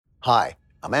Hi,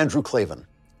 I'm Andrew Klavan,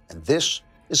 and this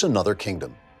is Another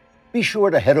Kingdom. Be sure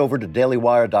to head over to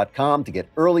dailywire.com to get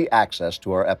early access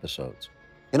to our episodes.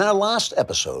 In our last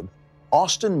episode,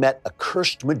 Austin met a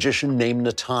cursed magician named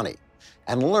Natani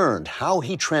and learned how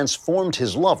he transformed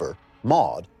his lover,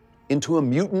 Maud, into a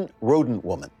mutant rodent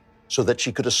woman so that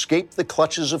she could escape the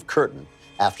clutches of Curtin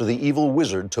after the evil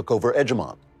wizard took over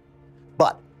Edgemont.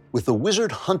 But with the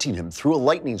wizard hunting him through a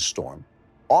lightning storm,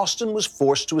 Austin was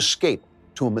forced to escape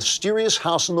to a mysterious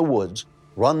house in the woods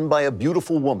run by a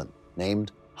beautiful woman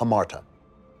named Hamarta.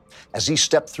 As he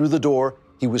stepped through the door,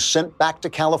 he was sent back to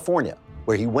California,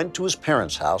 where he went to his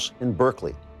parents' house in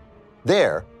Berkeley.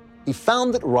 There, he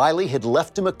found that Riley had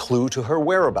left him a clue to her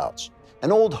whereabouts,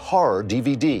 an old horror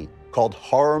DVD called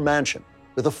Horror Mansion,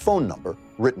 with a phone number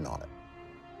written on it.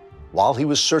 While he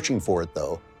was searching for it,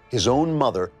 though, his own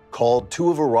mother called two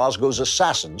of Orozco's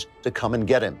assassins to come and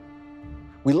get him.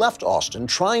 We left Austin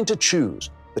trying to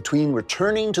choose between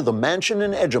returning to the mansion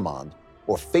in Edgemont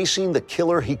or facing the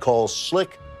killer he calls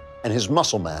Slick and his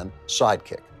muscle man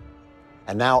sidekick.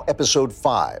 And now episode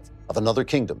 5 of Another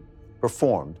Kingdom,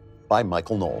 performed by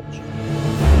Michael Knowles.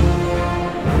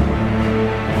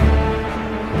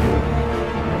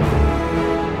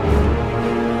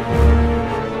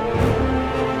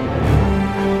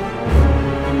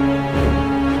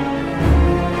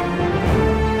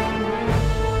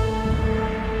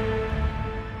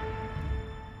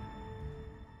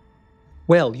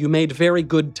 "Well, you made very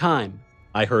good time,"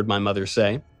 I heard my mother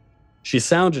say. She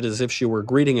sounded as if she were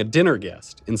greeting a dinner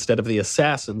guest instead of the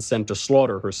assassin sent to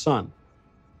slaughter her son.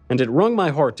 And it wrung my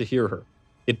heart to hear her.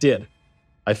 It did.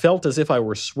 I felt as if I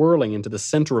were swirling into the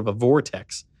center of a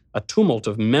vortex, a tumult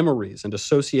of memories and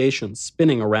associations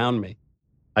spinning around me.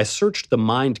 I searched the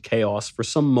mind chaos for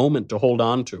some moment to hold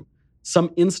on to,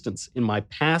 some instance in my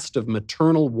past of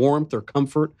maternal warmth or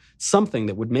comfort, something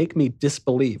that would make me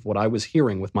disbelieve what I was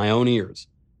hearing with my own ears.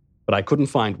 But I couldn't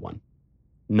find one.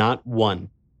 Not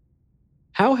one.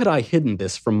 How had I hidden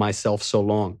this from myself so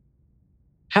long?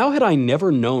 How had I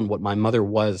never known what my mother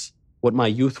was, what my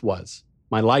youth was,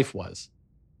 my life was?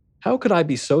 How could I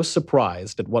be so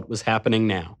surprised at what was happening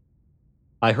now?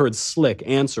 I heard Slick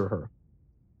answer her.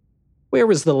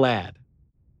 "Where is the lad?"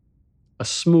 A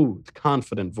smooth,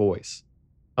 confident voice.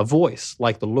 A voice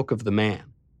like the look of the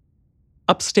man.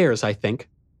 "Upstairs, I think,"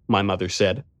 my mother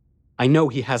said. "I know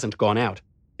he hasn't gone out.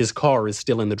 His car is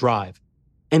still in the drive.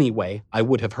 Anyway, I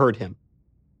would have heard him."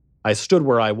 I stood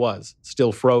where I was,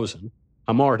 still frozen,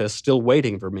 Hamarta still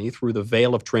waiting for me through the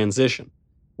veil of transition,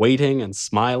 waiting and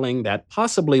smiling that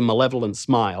possibly malevolent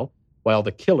smile, while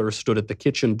the killer stood at the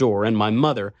kitchen door and my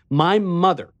mother,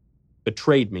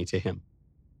 betrayed me to him.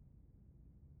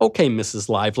 "Okay, Mrs.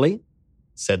 Lively,"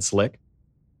 said Slick.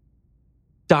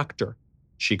 "Doctor,"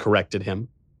 she corrected him.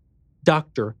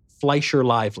 "Dr. Fleischer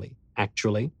Lively,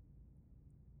 actually."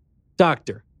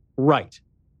 "Doctor, right.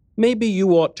 Maybe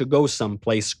you ought to go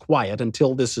someplace quiet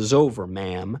until this is over,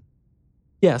 ma'am."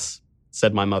 "Yes,"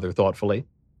 said my mother thoughtfully.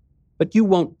 "But you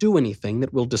won't do anything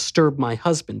that will disturb my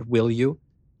husband, will you?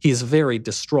 He is very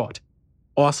distraught.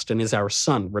 Austin is our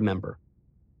son, remember."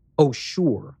 "Oh,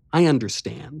 sure, I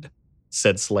understand,"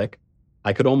 said Slick.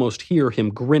 I could almost hear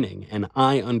him grinning, and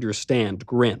I understand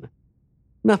grin.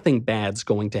 "Nothing bad's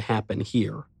going to happen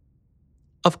here."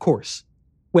 "Of course.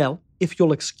 Well, if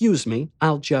you'll excuse me,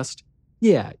 I'll just...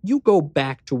 Yeah, you go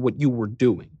back to what you were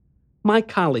doing. My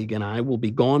colleague and I will be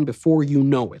gone before you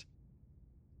know it."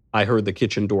 I heard the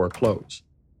kitchen door close.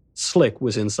 Slick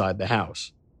was inside the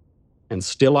house. And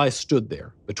still I stood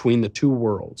there, between the two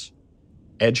worlds.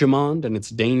 Edgemont and its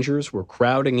dangers were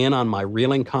crowding in on my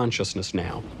reeling consciousness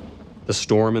now. The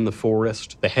storm in the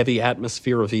forest, the heavy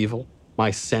atmosphere of evil,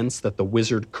 my sense that the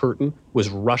wizard Curtin was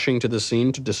rushing to the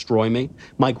scene to destroy me,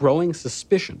 my growing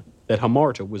suspicion that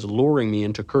Hamarta was luring me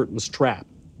into Curtin's trap.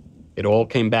 It all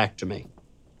came back to me.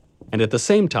 And at the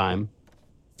same time,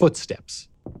 footsteps.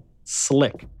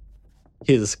 Slick.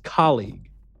 His colleague.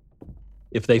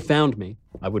 If they found me,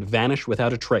 I would vanish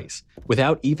without a trace,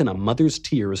 without even a mother's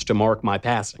tears to mark my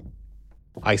passing.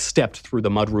 I stepped through the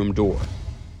mudroom door.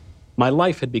 My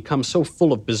life had become so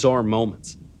full of bizarre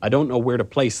moments. I don't know where to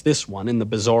place this one in the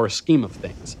bizarre scheme of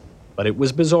things, but it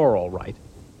was bizarre all right.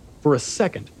 For a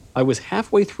second, I was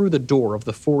halfway through the door of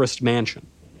the forest mansion.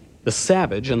 The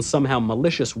savage and somehow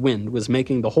malicious wind was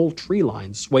making the whole tree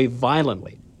line sway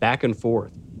violently, back and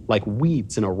forth, like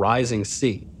weeds in a rising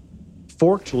sea.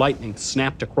 Forked lightning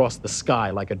snapped across the sky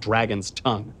like a dragon's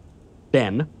tongue.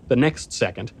 Then, the next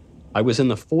second, I was in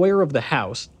the foyer of the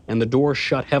house and the door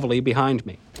shut heavily behind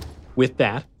me. With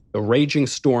that, the raging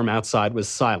storm outside was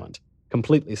silent,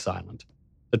 completely silent.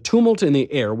 The tumult in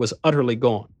the air was utterly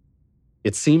gone.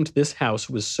 It seemed this house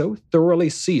was so thoroughly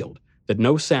sealed that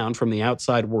no sound from the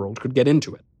outside world could get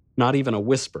into it, not even a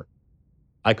whisper.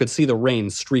 I could see the rain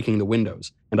streaking the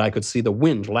windows, and I could see the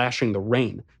wind lashing the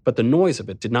rain, but the noise of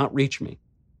it did not reach me.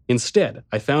 Instead,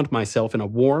 I found myself in a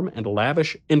warm and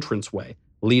lavish entranceway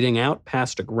leading out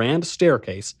past a grand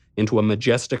staircase into a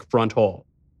majestic front hall.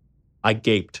 I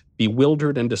gaped,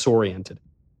 bewildered and disoriented.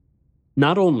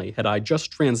 Not only had I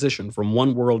just transitioned from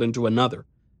one world into another,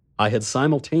 I had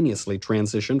simultaneously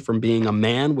transitioned from being a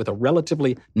man with a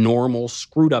relatively normal,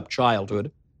 screwed-up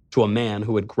childhood to a man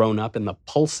who had grown up in the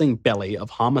pulsing belly of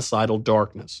homicidal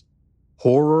darkness.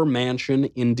 Horror mansion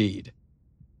indeed.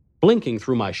 Blinking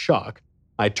through my shock,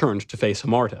 I turned to face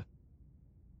Hamarta.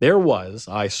 There was,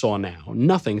 I saw now,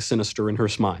 nothing sinister in her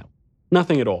smile.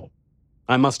 Nothing at all.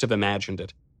 I must have imagined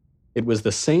it. It was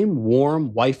the same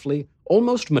warm, wifely,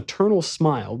 almost maternal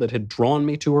smile that had drawn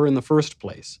me to her in the first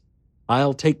place.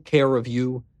 I'll take care of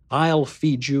you. I'll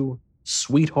feed you.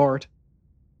 Sweetheart.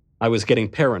 I was getting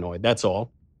paranoid, that's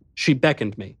all. She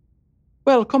beckoned me.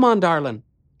 "Well, come on, darling,"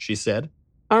 she said.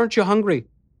 "Aren't you hungry?"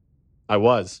 I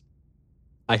was.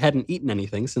 I hadn't eaten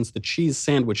anything since the cheese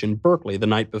sandwich in Berkeley the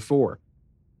night before.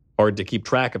 Hard to keep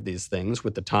track of these things,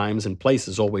 with the times and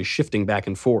places always shifting back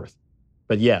and forth.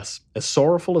 But yes, as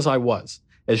sorrowful as I was,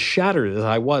 as shattered as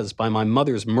I was by my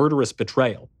mother's murderous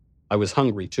betrayal, I was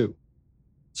hungry too.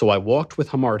 So I walked with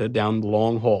Hamarta down the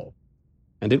long hall.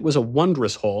 And it was a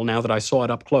wondrous hall now that I saw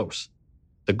it up close.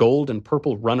 The gold and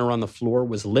purple runner on the floor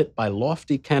was lit by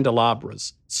lofty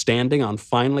candelabras standing on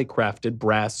finely crafted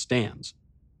brass stands.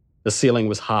 The ceiling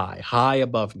was high, high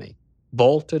above me,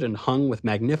 vaulted and hung with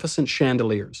magnificent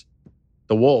chandeliers.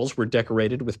 The walls were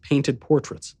decorated with painted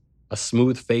portraits, a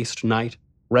smooth-faced knight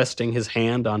resting his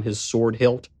hand on his sword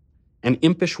hilt, an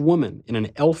impish woman in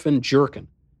an elfin jerkin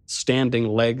standing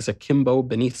legs akimbo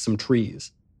beneath some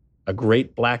trees, a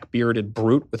great black-bearded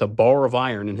brute with a bar of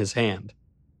iron in his hand.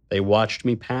 They watched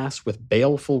me pass with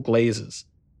baleful glazes,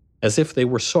 as if they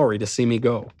were sorry to see me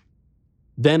go.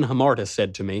 Then Hamarta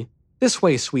said to me, "This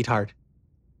way, sweetheart,"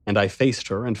 and I faced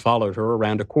her and followed her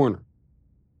around a corner.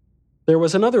 There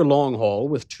was another long hall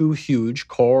with two huge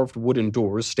carved wooden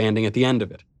doors standing at the end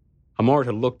of it.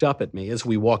 Hamarta looked up at me as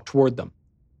we walked toward them.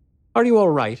 "Are you all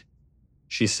right?"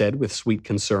 she said with sweet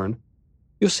concern.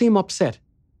 "You seem upset."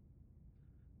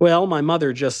 "Well, my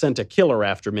mother just sent a killer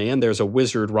after me, and there's a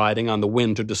wizard riding on the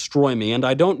wind to destroy me, and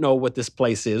I don't know what this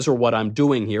place is or what I'm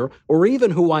doing here, or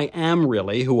even who I am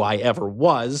really, who I ever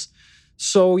was.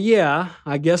 So yeah,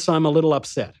 I guess I'm a little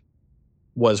upset,"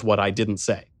 was what I didn't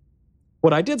say.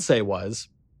 What I did say was,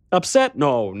 "Upset?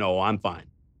 No, I'm fine."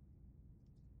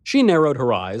 She narrowed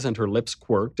her eyes and her lips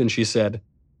quirked, and she said,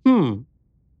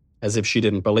 as if she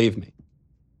didn't believe me.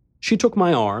 She took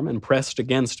my arm and pressed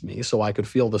against me so I could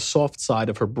feel the soft side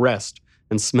of her breast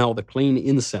and smell the clean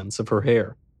incense of her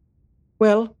hair.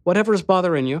 "Well, whatever's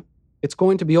bothering you, it's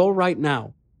going to be all right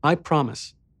now, I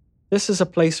promise. This is a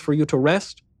place for you to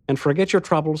rest and forget your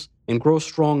troubles and grow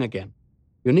strong again.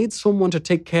 You need someone to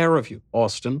take care of you,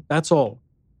 Austin, that's all."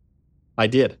 I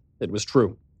did. It was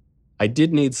true. I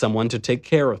did need someone to take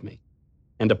care of me,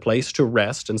 and a place to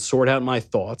rest and sort out my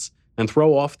thoughts and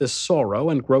throw off this sorrow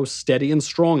and grow steady and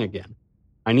strong again.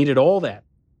 I needed all that,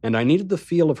 and I needed the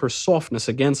feel of her softness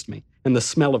against me and the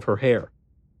smell of her hair.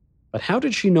 But how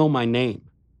did she know my name?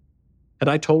 Had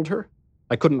I told her?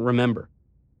 I couldn't remember.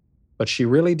 But she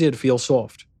really did feel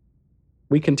soft.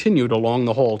 We continued along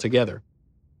the hall together.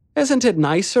 "Isn't it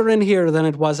nicer in here than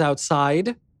it was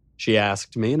outside?" she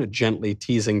asked me in a gently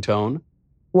teasing tone.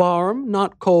 "Warm,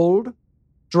 not cold.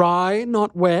 Dry,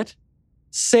 not wet.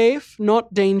 Safe,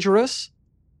 not dangerous.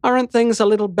 Aren't things a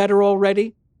little better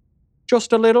already?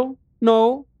 Just a little?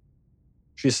 No?"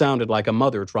 She sounded like a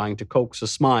mother trying to coax a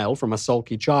smile from a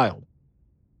sulky child.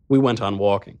 We went on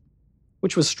walking,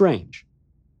 which was strange.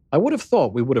 I would have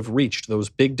thought we would have reached those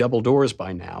big double doors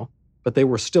by now, but they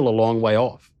were still a long way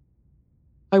off.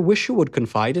 "I wish you would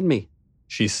confide in me,"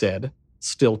 she said,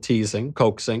 still teasing,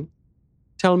 coaxing.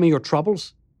 "Tell me your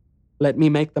troubles. Let me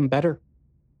make them better."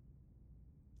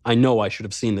 I know I should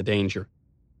have seen the danger.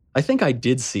 I think I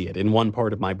did see it in one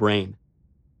part of my brain.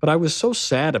 But I was so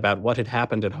sad about what had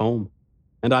happened at home,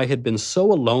 and I had been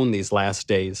so alone these last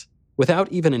days,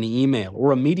 without even an email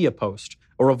or a media post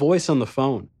or a voice on the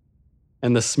phone.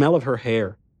 And the smell of her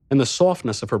hair, and the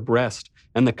softness of her breast,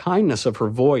 and the kindness of her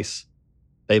voice,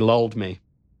 they lulled me.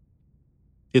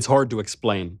 "It's hard to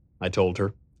explain," I told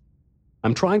her.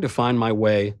 "I'm trying to find my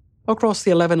way across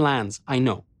the 11 lands, I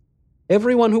know.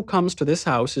 Everyone who comes to this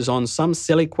house is on some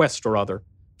silly quest or other,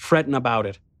 fretting about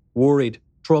it, worried,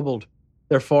 troubled,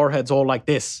 their foreheads all like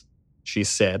this," she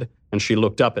said, And she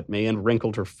looked up at me and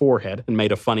wrinkled her forehead and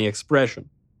made a funny expression.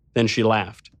 Then she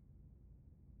laughed.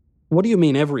 "What do you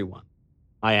mean, everyone?"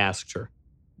 I asked her.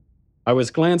 I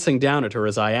was glancing down at her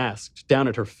as I asked, down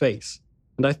at her face,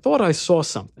 and I thought I saw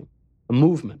something, a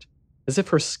movement, as if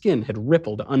her skin had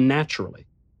rippled unnaturally.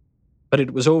 But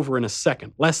it was over in a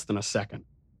second, less than a second.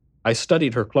 I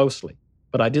studied her closely,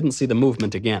 but I didn't see the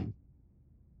movement again.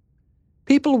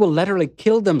 "People will literally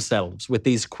kill themselves with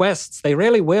these quests, they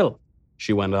really will,"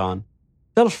 she went on.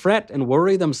 "They'll fret and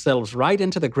worry themselves right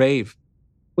into the grave,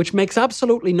 which makes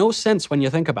absolutely no sense when you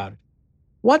think about it.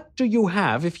 What do you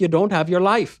have if you don't have your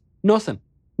life? Nothing.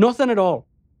 Nothing at all.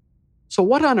 So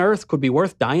what on earth could be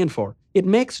worth dying for? It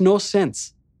makes no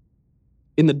sense."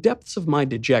 In the depths of my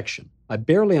dejection, I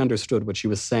barely understood what she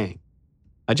was saying.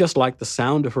 I just liked the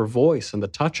sound of her voice and the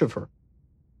touch of her,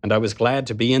 and I was glad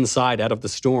to be inside out of the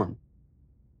storm.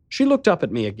 She looked up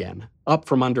at me again, up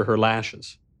from under her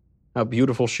lashes. How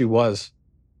beautiful she was.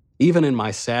 Even in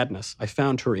my sadness, I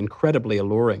found her incredibly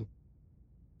alluring.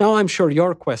 "Now I'm sure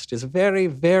your quest is very,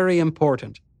 very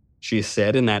important," she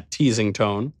said in that teasing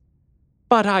tone.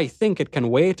 "But I think it can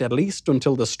wait at least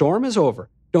until the storm is over,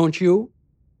 don't you?"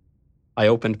 I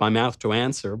opened my mouth to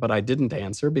answer, but I didn't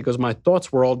answer because my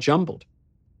thoughts were all jumbled.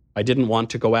 I didn't want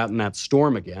to go out in that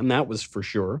storm again, that was for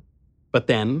sure. But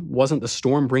then, wasn't the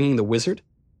storm bringing the wizard?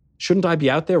 Shouldn't I be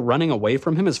out there running away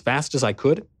from him as fast as I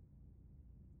could?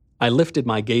 I lifted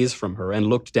my gaze from her and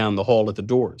looked down the hall at the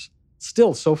doors,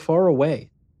 still so far away.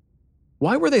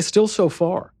 Why were they still so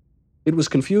far? It was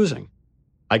confusing.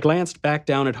 I glanced back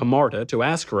down at Hamarta to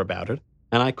ask her about it,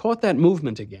 and I caught that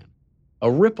movement again,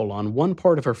 a ripple on one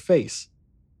part of her face.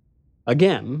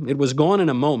 Again, it was gone in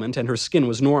a moment and her skin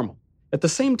was normal. At the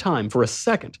same time, for a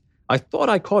second, I thought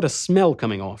I caught a smell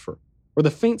coming off her, or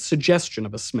the faint suggestion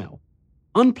of a smell.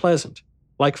 Unpleasant,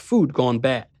 like food gone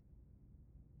bad.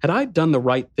 Had I done the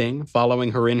right thing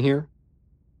following her in here?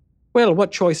 "Well,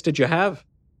 what choice did you have?"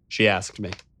 she asked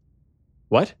me.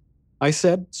 "What?" I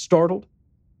said, startled.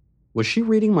 Was she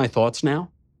reading my thoughts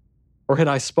now? Or had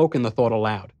I spoken the thought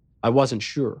aloud? I wasn't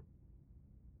sure.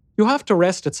 "You have to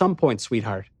rest at some point,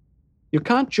 sweetheart. You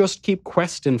can't just keep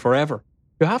questing forever.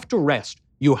 You have to rest.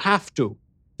 You have to.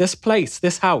 This place,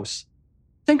 this house.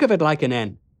 Think of it like an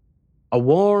inn. A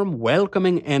warm,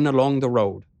 welcoming inn along the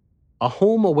road. A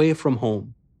home away from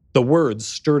home." The words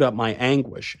stirred up my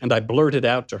anguish, and I blurted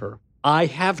out to her, "I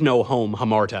have no home,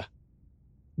 Hamarta."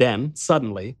 Then,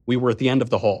 suddenly, we were at the end of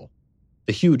the hall.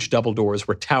 The huge double doors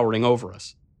were towering over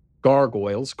us.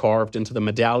 Gargoyles carved into the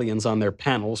medallions on their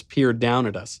panels peered down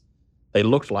at us. They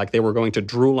looked like they were going to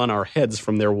drool on our heads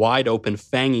from their wide-open,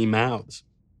 fangy mouths.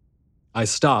 I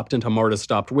stopped, and Hamarta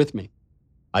stopped with me.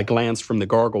 I glanced from the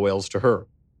gargoyles to her.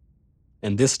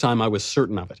 And this time I was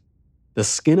certain of it. The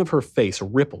skin of her face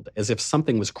rippled as if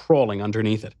something was crawling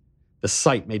underneath it. The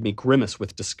sight made me grimace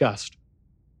with disgust.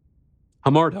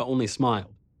 Hamarta only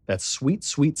smiled, that sweet,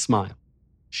 sweet smile.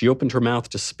 She opened her mouth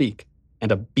to speak, and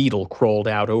a beetle crawled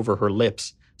out over her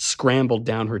lips, scrambled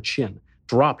down her chin,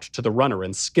 dropped to the runner,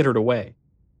 and skittered away.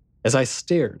 As I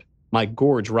stared, my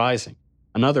gorge rising,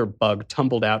 another bug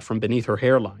tumbled out from beneath her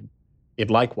hairline. It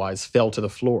likewise fell to the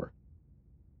floor.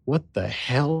 "What the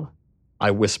hell?"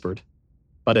 I whispered.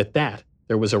 But at that,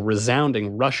 there was a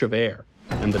resounding rush of air,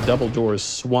 and the double doors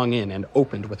swung in and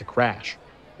opened with a crash.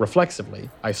 Reflexively,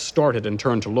 I started and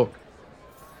turned to look.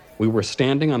 We were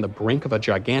standing on the brink of a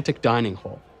gigantic dining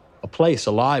hall, a place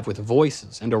alive with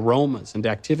voices and aromas and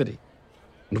activity.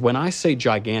 And when I say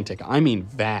gigantic, I mean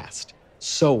vast,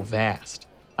 so vast.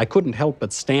 I couldn't help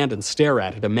but stand and stare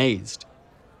at it, amazed.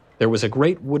 There was a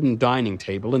great wooden dining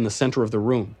table in the center of the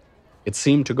room. It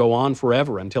seemed to go on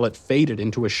forever until it faded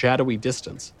into a shadowy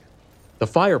distance. The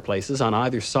fireplaces on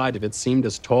either side of it seemed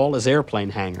as tall as airplane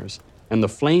hangars, and the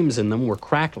flames in them were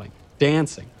crackling,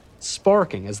 dancing,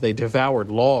 sparking as they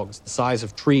devoured logs the size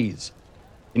of trees.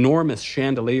 Enormous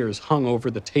chandeliers hung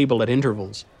over the table at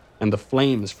intervals, and the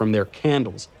flames from their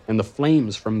candles and the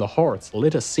flames from the hearths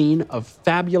lit a scene of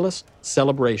fabulous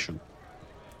celebration.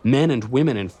 Men and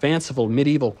women in fanciful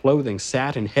medieval clothing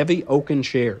sat in heavy oaken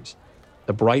chairs.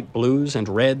 The bright blues and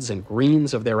reds and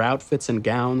greens of their outfits and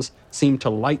gowns seemed to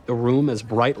light the room as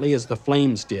brightly as the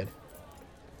flames did.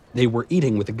 They were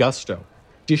eating with gusto,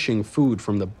 dishing food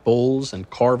from the bowls and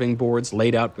carving boards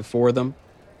laid out before them,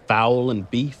 fowl and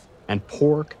beef and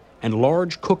pork and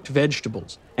large cooked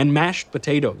vegetables and mashed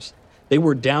potatoes. They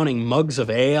were downing mugs of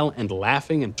ale and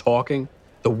laughing and talking,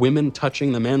 the women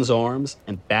touching the men's arms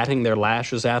and batting their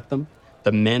lashes at them,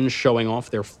 the men showing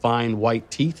off their fine white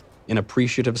teeth in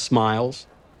appreciative smiles.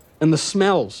 And the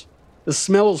smells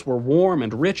were warm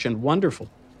and rich and wonderful.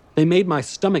 They made my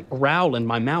stomach growl and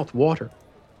my mouth water.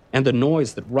 And the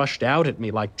noise that rushed out at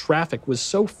me like traffic was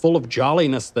so full of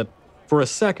jolliness that, for a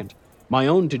second, my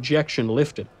own dejection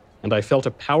lifted, and I felt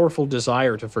a powerful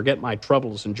desire to forget my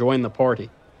troubles and join the party.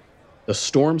 The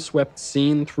storm-swept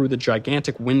scene through the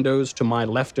gigantic windows to my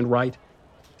left and right,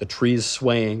 the trees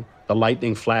swaying, the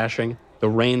lightning flashing, the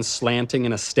rain slanting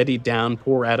in a steady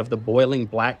downpour out of the boiling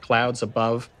black clouds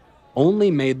above,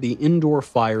 only made the indoor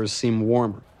fires seem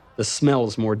warmer, the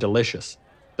smells more delicious,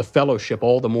 the fellowship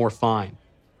all the more fine.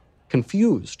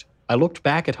 Confused, I looked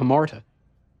back at Hamarta.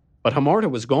 But Hamarta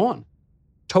was gone.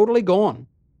 Totally gone.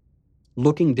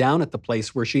 Looking down at the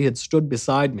place where she had stood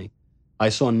beside me, I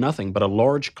saw nothing but a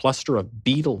large cluster of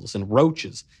beetles and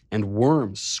roaches and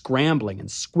worms scrambling and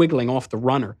squiggling off the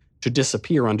runner to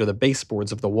disappear under the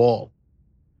baseboards of the wall.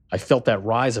 I felt that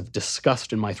rise of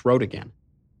disgust in my throat again.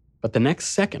 But the next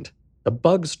second, the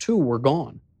bugs too were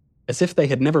gone, as if they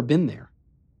had never been there.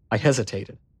 I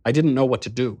hesitated. I didn't know what to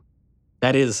do.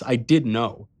 That is, I did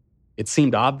know. It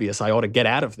seemed obvious I ought to get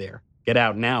out of there, get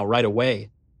out now, right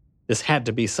away. This had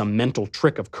to be some mental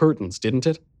trick of Curtin's, didn't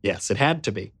it? Yes, it had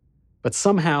to be. But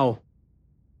somehow,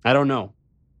 I don't know.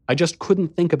 I just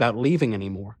couldn't think about leaving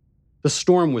anymore. The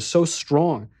storm was so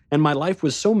strong, and my life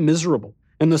was so miserable,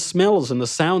 and the smells and the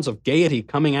sounds of gaiety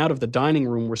coming out of the dining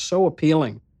room were so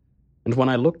appealing. And when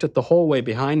I looked at the hallway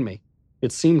behind me,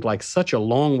 it seemed like such a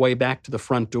long way back to the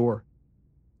front door.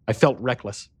 I felt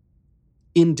reckless,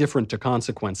 indifferent to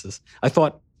consequences. I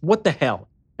thought, what the hell,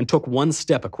 and took one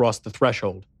step across the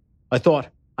threshold. I thought,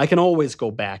 I can always go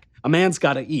back. A man's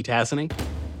got to eat, hasn't he?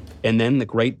 And then the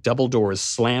great double doors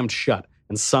slammed shut,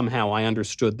 and somehow I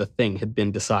understood the thing had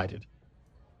been decided.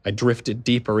 I drifted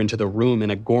deeper into the room in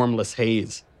a gormless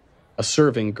haze. A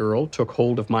serving girl took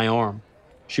hold of my arm.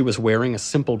 She was wearing a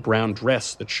simple brown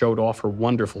dress that showed off her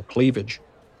wonderful cleavage.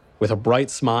 With a bright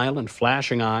smile and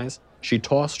flashing eyes, she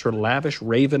tossed her lavish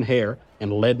raven hair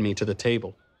and led me to the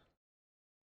table.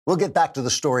 We'll get back to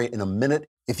the story in a minute.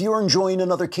 If you're enjoying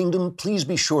Another Kingdom, please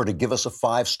be sure to give us a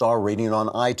 5-star rating on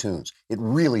iTunes. It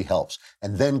really helps.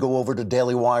 And then go over to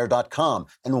dailywire.com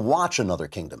and watch Another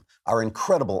Kingdom. Our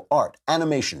incredible art,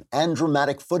 animation, and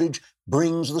dramatic footage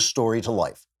brings the story to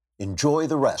life. Enjoy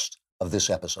the rest of this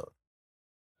episode.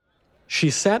 She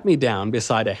sat me down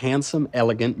beside a handsome,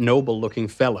 elegant, noble-looking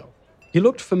fellow. He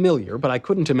looked familiar, but I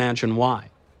couldn't imagine why.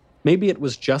 Maybe it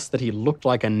was just that he looked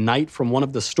like a knight from one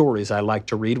of the stories I liked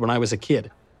to read when I was a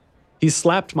kid. He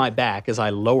slapped my back as I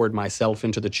lowered myself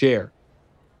into the chair.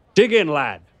 "Dig in,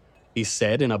 lad," he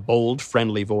said in a bold,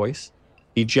 friendly voice.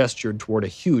 He gestured toward a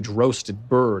huge roasted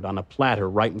bird on a platter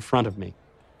right in front of me.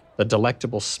 The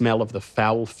delectable smell of the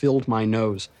fowl filled my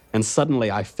nose, and suddenly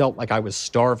I felt like I was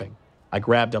starving. I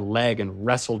grabbed a leg and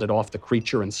wrestled it off the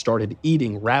creature and started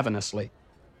eating ravenously.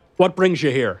 "What brings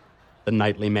you here?" the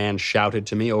knightly man shouted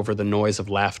to me over the noise of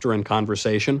laughter and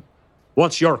conversation.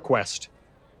 "What's your quest?"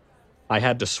 I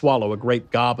had to swallow a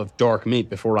great gob of dark meat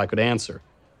before I could answer.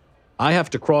 "I have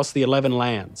to cross the 11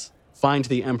 lands, find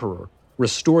the Emperor,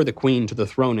 restore the Queen to the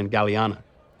throne in Galliana."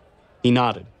 He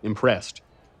nodded, impressed.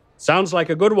 "Sounds like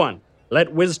a good one.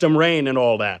 Let wisdom reign and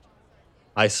all that."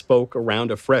 I spoke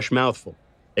around a fresh mouthful.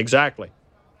 "Exactly.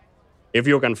 If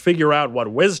you can figure out what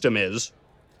wisdom is..."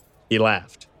 He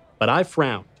laughed, but I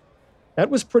frowned. That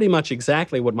was pretty much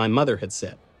exactly what my mother had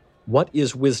said. What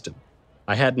is wisdom?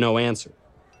 I had no answer,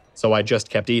 so I just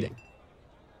kept eating.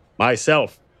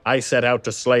 "Myself, I set out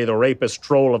to slay the rapist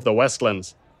troll of the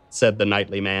Westlands," said the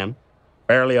knightly man.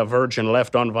 "Barely a virgin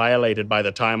left unviolated by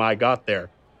the time I got there.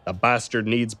 The bastard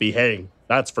needs beheading,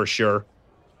 that's for sure."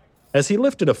 As he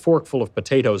lifted a forkful of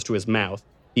potatoes to his mouth,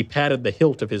 he patted the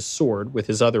hilt of his sword with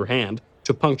his other hand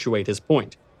to punctuate his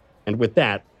point, and with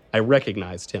that, I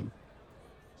recognized him.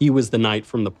 He was the knight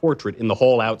from the portrait in the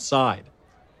hall outside,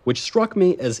 which struck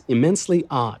me as immensely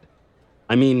odd.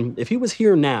 I mean, if he was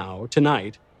here now,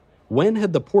 tonight, when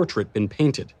had the portrait been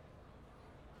painted?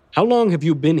 "How long have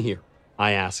you been here?"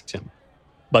 I asked him.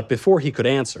 But before he could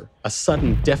answer, a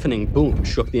sudden deafening boom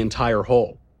shook the entire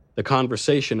hall. The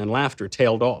conversation and laughter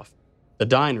tailed off. The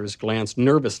diners glanced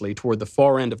nervously toward the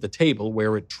far end of the table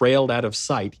where it trailed out of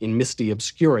sight in misty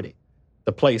obscurity.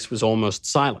 The place was almost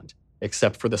silent,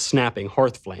 except for the snapping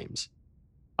hearth flames.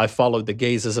 I followed the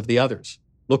gazes of the others,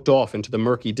 looked off into the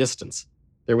murky distance.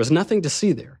 There was nothing to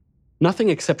see there, nothing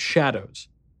except shadows.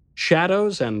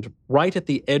 Shadows, and right at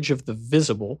the edge of the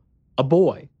visible, a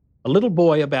boy, a little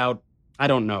boy about,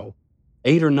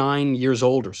 8 or 9 years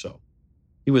old or so.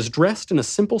 He was dressed in a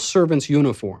simple servant's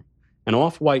uniform, an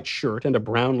off-white shirt and a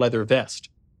brown leather vest.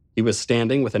 He was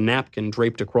standing with a napkin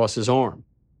draped across his arm,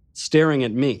 staring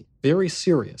at me, very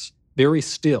serious, very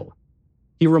still.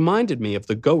 He reminded me of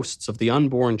the ghosts of the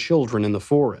unborn children in the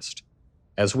forest.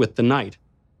 As with the knight,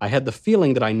 I had the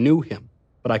feeling that I knew him,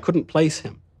 but I couldn't place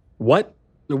him. What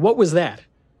was that?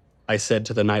 I said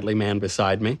to the knightly man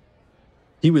beside me.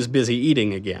 He was busy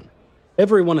eating again.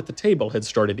 Everyone at the table had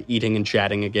started eating and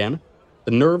chatting again.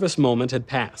 The nervous moment had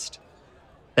passed.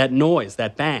 That noise,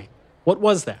 that bang, what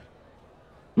was that?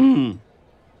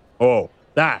 Oh,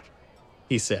 that,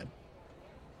 he said.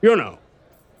 You know,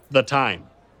 the time.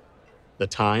 The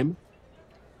time?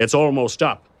 It's almost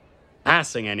up.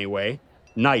 Passing anyway.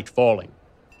 Night falling.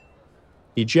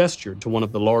 He gestured to one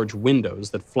of the large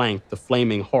windows that flanked the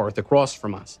flaming hearth across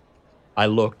from us. I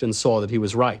looked and saw that he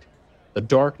was right. The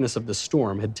darkness of the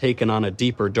storm had taken on a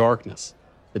deeper darkness.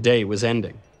 The day was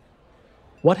ending.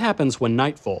 What happens when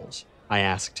night falls? I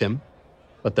asked him.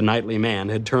 But the knightly man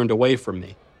had turned away from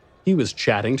me. He was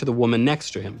chatting to the woman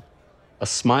next to him, a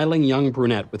smiling young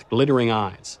brunette with glittering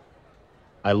eyes.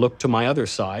 I looked to my other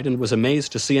side and was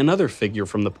amazed to see another figure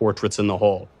from the portraits in the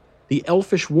hall, the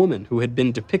elfish woman who had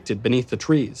been depicted beneath the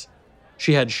trees.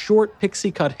 She had short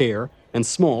pixie-cut hair and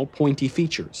small, pointy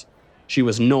features. She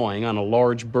was gnawing on a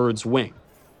large bird's wing.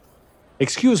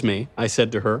 "Excuse me," I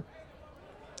said to her.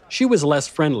 She was less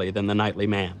friendly than the knightly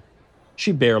man.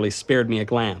 She barely spared me a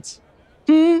glance.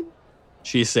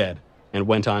 She said, and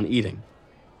went on eating.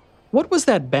 What was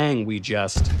that bang we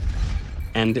just...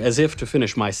 And as if to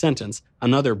finish my sentence,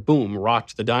 another boom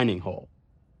rocked the dining hall.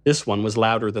 This one was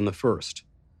louder than the first.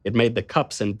 It made the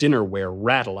cups and dinnerware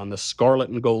rattle on the scarlet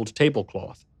and gold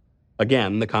tablecloth.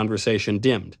 Again, the conversation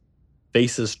dimmed.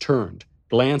 Faces turned,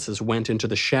 glances went into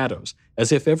the shadows,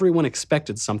 as if everyone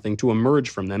expected something to emerge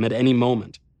from them at any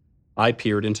moment. I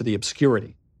peered into the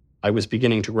obscurity. I was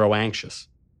beginning to grow anxious.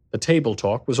 The table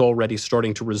talk was already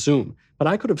starting to resume, but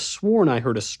I could have sworn I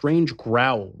heard a strange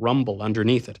growl rumble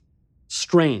underneath it.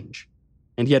 Strange,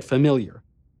 and yet familiar.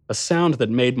 A sound that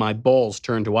made my balls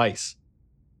turn to ice.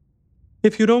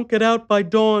 "If you don't get out by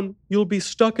dawn, you'll be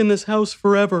stuck in this house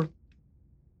forever."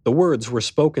 The words were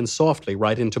spoken softly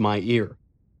right into my ear,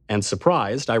 and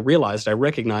surprised, I realized I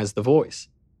recognized the voice.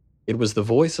 It was the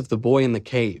voice of the boy in the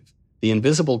cave, the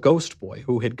invisible ghost boy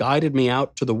who had guided me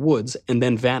out to the woods and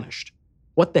then vanished.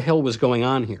 What the hell was going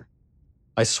on here?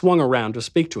 I swung around to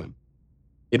speak to him.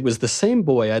 It was the same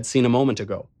boy I'd seen a moment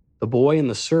ago, the boy in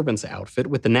the servant's outfit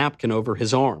with the napkin over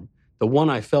his arm, the one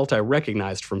I felt I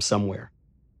recognized from somewhere.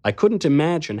 I couldn't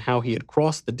imagine how he had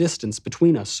crossed the distance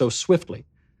between us so swiftly,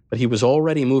 but he was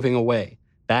already moving away,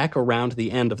 back around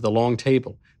the end of the long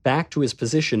table, back to his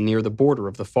position near the border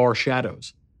of the far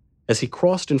shadows. As he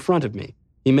crossed in front of me,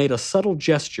 he made a subtle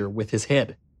gesture with his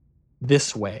head.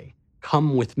 "This way.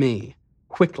 Come with me.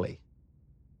 Quickly."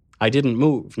 I didn't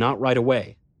move, not right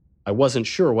away. I wasn't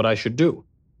sure what I should do.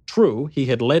 True, he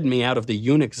had led me out of the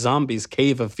eunuch zombie's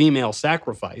cave of female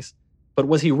sacrifice, but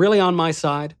was he really on my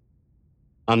side?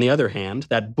 On the other hand,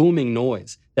 that booming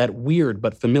noise, that weird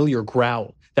but familiar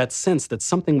growl, that sense that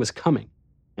something was coming,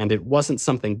 and it wasn't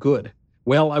something good.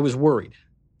 Well, I was worried,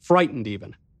 frightened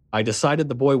even. I decided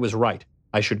the boy was right.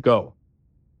 I should go.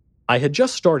 I had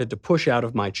just started to push out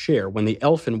of my chair when the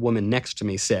elfin woman next to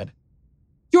me said,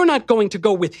 "You're not going to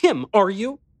go with him, are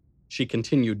you?" She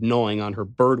continued gnawing on her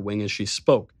birdwing as she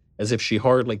spoke, as if she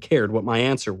hardly cared what my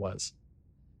answer was.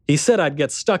 "He said I'd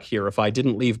get stuck here if I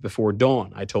didn't leave before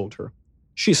dawn," I told her.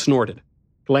 She snorted,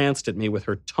 glanced at me with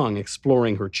her tongue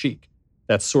exploring her cheek,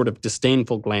 that sort of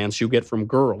disdainful glance you get from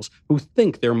girls who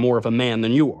think they're more of a man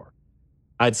than you are.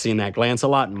 I'd seen that glance a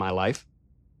lot in my life.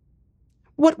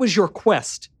 "What was your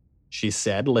quest?" she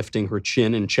said, lifting her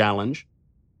chin in challenge.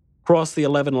 "Cross the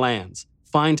 11 lands,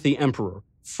 find the Emperor,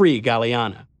 free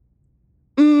Galliana."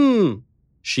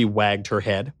 She wagged her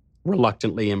head,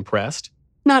 reluctantly impressed.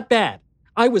 "Not bad.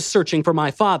 I was searching for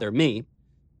my father, me.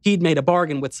 He'd made a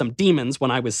bargain with some demons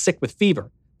when I was sick with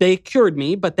fever. They cured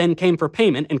me, but then came for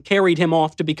payment and carried him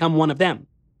off to become one of them."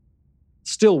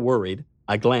 Still worried,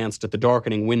 I glanced at the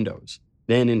darkening windows,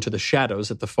 then into the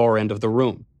shadows at the far end of the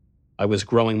room. I was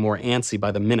growing more antsy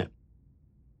by the minute.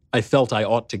 I felt I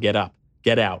ought to get up,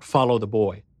 get out, follow the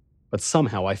boy. But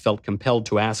somehow I felt compelled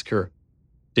to ask her,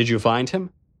 "Did you find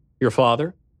him? Your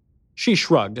father?" She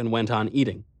shrugged and went on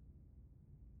eating.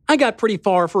 "I got pretty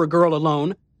far for a girl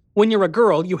alone. When you're a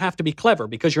girl, you have to be clever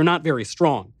because you're not very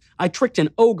strong. I tricked an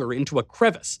ogre into a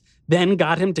crevice, then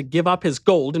got him to give up his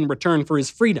gold in return for his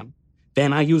freedom.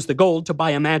 Then I used the gold to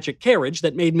buy a magic carriage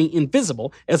that made me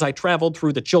invisible as I traveled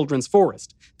through the children's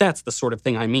forest. That's the sort of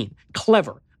thing I mean.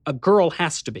 Clever. A girl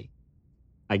has to be."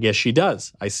 "I guess she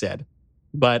does," I said.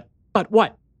 But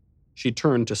what?" She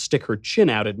turned to stick her chin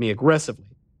out at me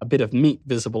aggressively, a bit of meat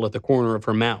visible at the corner of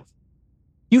her mouth.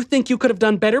 "You think you could have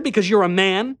done better because you're a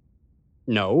man?"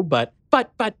 "No, but,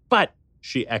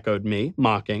 she echoed me,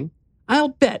 mocking. "I'll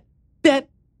bet,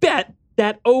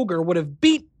 That ogre would have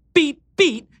beat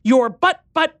your butt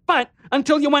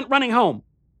until you went running home.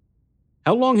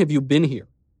 How long have you been here?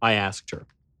 I asked her.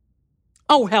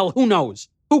 Oh, hell, who knows?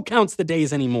 Who counts the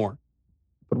days anymore?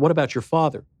 But what about your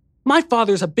father? My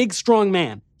father's a big, strong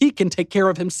man. He can take care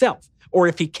of himself. Or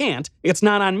if he can't, it's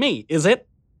not on me, is it?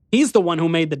 He's the one who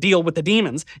made the deal with the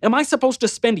demons. Am I supposed to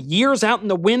spend years out in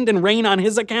the wind and rain on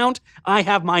his account? I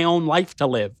have my own life to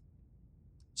live.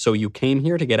 So you came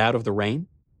here to get out of the rain?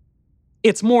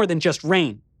 It's more than just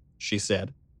rain, she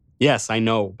said. Yes, I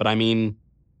know, but I mean,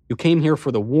 you came here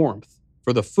for the warmth,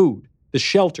 for the food, the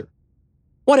shelter.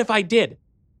 What if I did?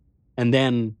 And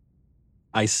then,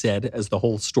 I said, as the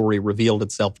whole story revealed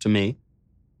itself to me,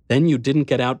 then you didn't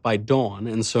get out by dawn,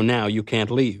 and so now you can't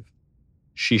leave.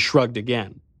 She shrugged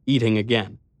again, eating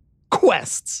again.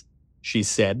 Quests, she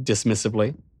said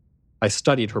dismissively. I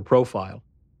studied her profile.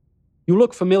 You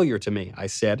look familiar to me, I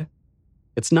said.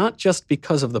 It's not just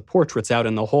because of the portraits out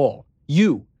in the hall.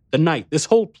 You, the night, this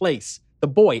whole place, the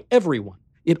boy, everyone.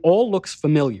 It all looks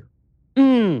familiar.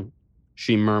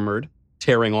 She murmured,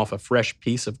 tearing off a fresh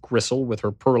piece of gristle with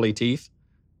her pearly teeth.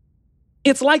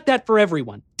 It's like that for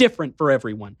everyone, different for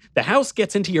everyone. The house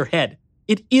gets into your head.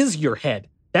 It is your head.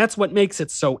 That's what makes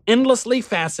it so endlessly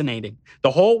fascinating.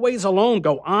 The hallways alone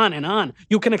go on and on.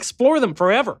 You can explore them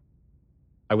forever.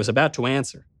 I was about to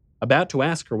answer, about to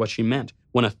ask her what she meant,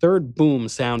 when a third boom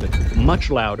sounded, much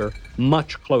louder,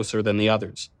 much closer than the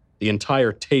others. The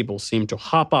entire table seemed to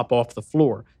hop up off the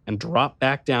floor and drop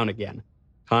back down again.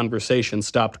 Conversation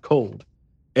stopped cold.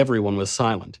 Everyone was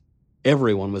silent.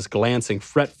 Everyone was glancing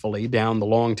fretfully down the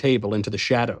long table into the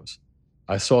shadows.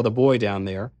 I saw the boy down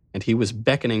there, and he was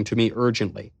beckoning to me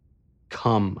urgently.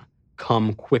 Come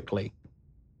quickly.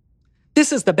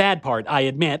 This is the bad part, I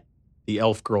admit, the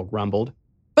elf girl grumbled.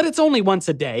 But it's only once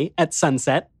a day, at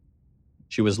sunset.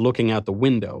 She was looking out the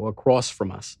window across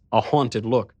from us, a haunted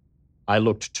look. I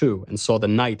looked too and saw the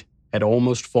night had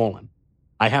almost fallen.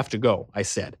 I have to go, I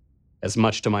said, as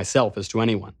much to myself as to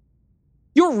anyone.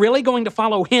 You're really going to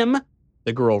follow him?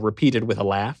 The girl repeated with a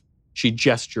laugh. She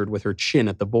gestured with her chin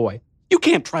at the boy. You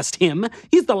can't trust him.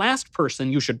 He's the last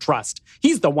person you should trust.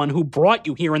 He's the one who brought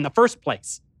you here in the first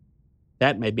place.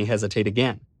 That made me hesitate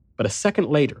again. But a second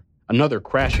later, another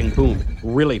crashing boom,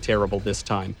 really terrible this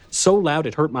time, so loud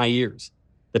it hurt my ears.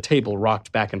 The table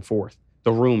rocked back and forth.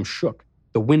 The room shook.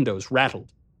 The windows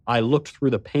rattled. I looked through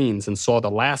the panes and saw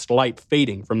the last light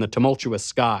fading from the tumultuous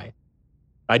sky.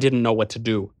 I didn't know what to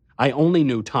do. I only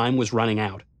knew time was running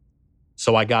out.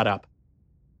 So I got up.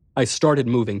 I started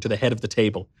moving to the head of the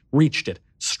table, reached it,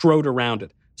 strode around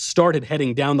it, started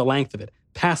heading down the length of it,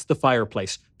 past the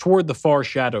fireplace, toward the far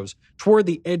shadows, toward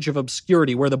the edge of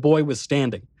obscurity where the boy was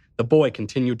standing. The boy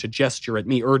continued to gesture at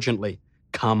me urgently.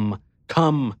 Come.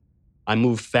 I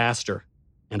moved faster,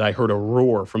 and I heard a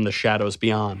roar from the shadows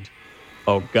beyond.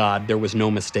 Oh God, there was no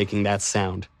mistaking that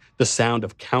sound. The sound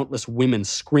of countless women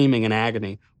screaming in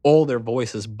agony, all their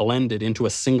voices blended into a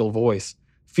single voice.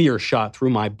 Fear shot through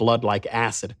my blood like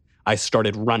acid. I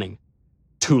started running.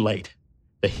 Too late.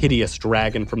 The hideous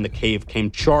dragon from the cave came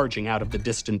charging out of the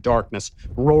distant darkness,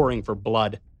 roaring for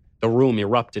blood. The room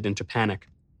erupted into panic.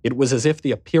 It was as if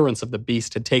the appearance of the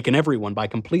beast had taken everyone by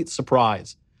complete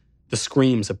surprise. The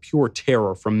screams of pure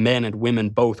terror from men and women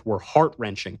both were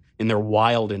heart-wrenching in their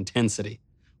wild intensity.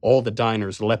 All the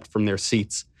diners leapt from their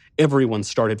seats. Everyone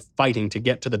started fighting to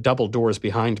get to the double doors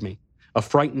behind me. A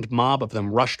frightened mob of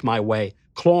them rushed my way,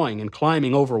 clawing and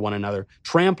climbing over one another,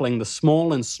 trampling the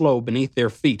small and slow beneath their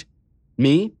feet.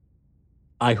 Me?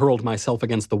 I hurled myself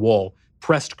against the wall,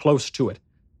 pressed close to it,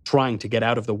 trying to get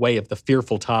out of the way of the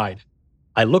fearful tide.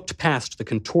 I looked past the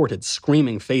contorted,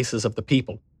 screaming faces of the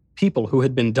people who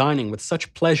had been dining with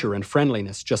such pleasure and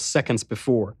friendliness just seconds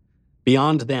before.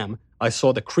 Beyond them, I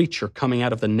saw the creature coming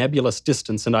out of the nebulous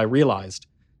distance, and I realized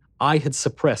I had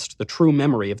suppressed the true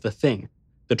memory of the thing,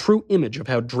 the true image of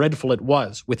how dreadful it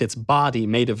was, with its body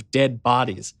made of dead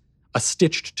bodies, a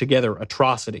stitched-together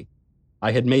atrocity.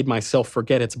 I had made myself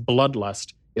forget its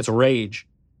bloodlust, its rage,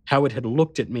 how it had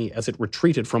looked at me as it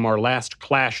retreated from our last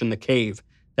clash in the cave,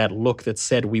 that look that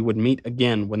said we would meet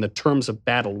again when the terms of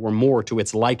battle were more to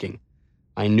its liking.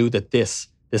 I knew that this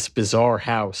bizarre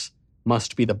house,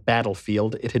 must be the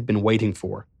battlefield it had been waiting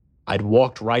for. I'd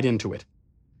walked right into it.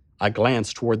 I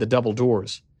glanced toward the double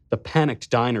doors. The panicked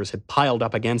diners had piled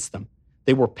up against them.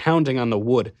 They were pounding on the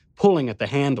wood, pulling at the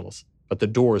handles, but the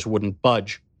doors wouldn't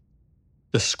budge.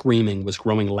 The screaming was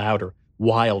growing louder,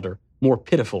 wilder, more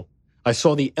pitiful. I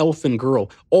saw the elfin girl,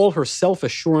 all her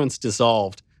self-assurance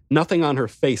dissolved, nothing on her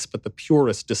face but the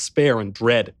purest despair and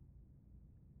dread.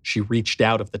 She reached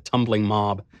out of the tumbling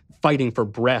mob, fighting for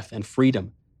breath and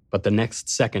freedom. But the next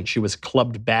second she was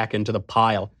clubbed back into the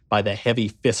pile by the heavy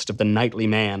fist of the knightly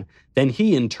man. Then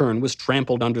he, in turn, was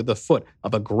trampled under the foot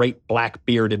of a great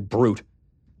black-bearded brute.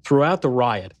 Throughout the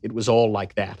riot, it was all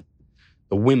like that.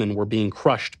 The women were being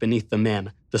crushed beneath the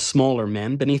men, the smaller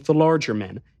men beneath the larger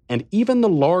men, and even the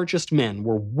largest men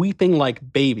were weeping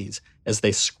like babies as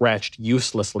they scratched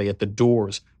uselessly at the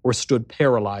doors or stood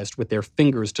paralyzed with their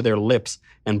fingers to their lips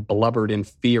and blubbered in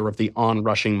fear of the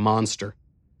onrushing monster.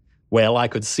 Well, I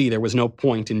could see there was no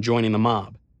point in joining the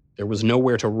mob. There was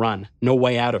nowhere to run, no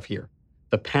way out of here.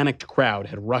 The panicked crowd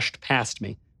had rushed past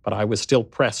me, but I was still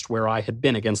pressed where I had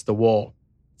been against the wall.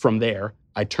 From there,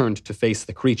 I turned to face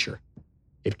the creature.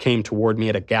 It came toward me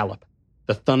at a gallop.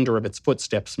 The thunder of its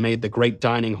footsteps made the great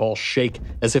dining hall shake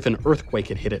as if an earthquake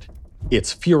had hit it.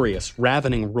 Its furious,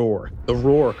 ravening roar, the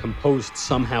roar composed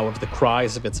somehow of the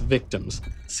cries of its victims,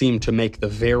 seemed to make the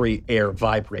very air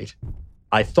vibrate.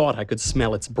 I thought I could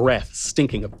smell its breath,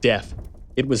 stinking of death.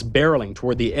 It was barreling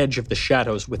toward the edge of the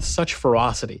shadows with such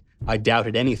ferocity, I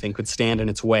doubted anything could stand in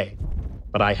its way.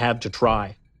 But I had to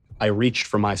try. I reached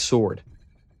for my sword.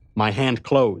 My hand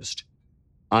closed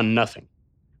on nothing.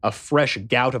 A fresh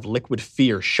gout of liquid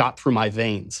fear shot through my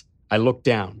veins. I looked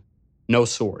down. No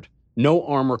sword. No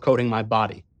armor coating my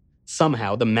body.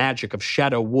 Somehow, the magic of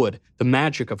Shadow Wood, the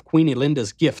magic of Queen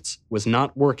Elinda's gifts, was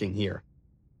not working here.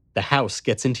 The house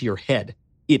gets into your head.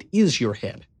 It is your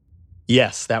head.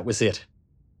 Yes, that was it.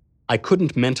 I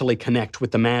couldn't mentally connect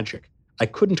with the magic. I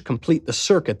couldn't complete the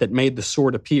circuit that made the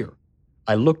sword appear.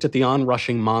 I looked at the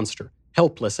onrushing monster,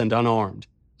 helpless and unarmed.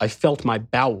 I felt my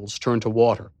bowels turn to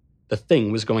water. The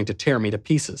thing was going to tear me to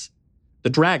pieces. The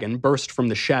dragon burst from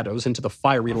the shadows into the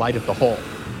fiery light of the hall.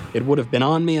 It would have been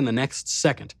on me in the next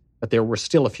second, but there were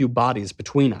still a few bodies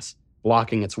between us,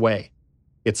 blocking its way.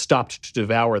 It stopped to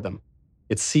devour them.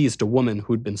 It seized a woman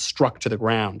who'd been struck to the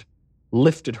ground,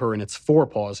 lifted her in its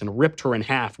forepaws and ripped her in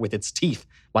half with its teeth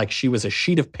like she was a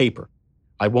sheet of paper.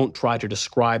 I won't try to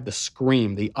describe the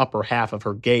scream the upper half of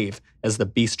her gave as the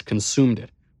beast consumed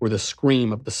it, or the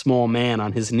scream of the small man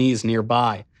on his knees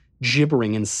nearby,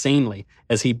 gibbering insanely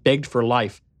as he begged for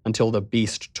life until the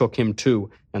beast took him too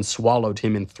and swallowed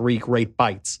him in 3 great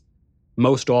bites.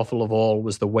 Most awful of all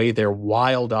was the way their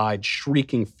wild-eyed,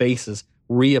 shrieking faces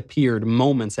reappeared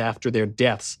moments after their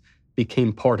deaths,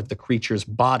 became part of the creature's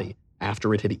body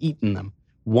after it had eaten them.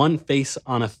 One face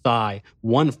on a thigh,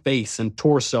 one face and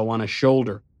torso on a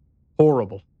shoulder.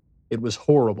 Horrible. It was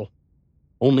horrible.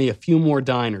 Only a few more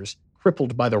diners,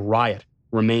 crippled by the riot,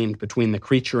 remained between the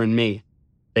creature and me.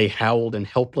 They howled in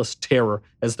helpless terror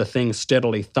as the thing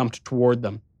steadily thumped toward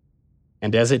them.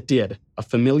 And as it did, a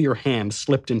familiar hand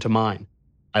slipped into mine.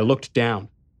 I looked down.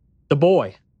 The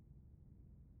boy.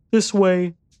 "This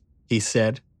way," he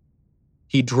said.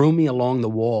 He drew me along the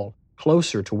wall,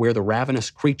 closer to where the ravenous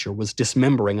creature was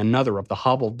dismembering another of the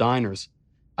hobbled diners.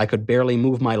 I could barely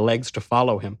move my legs to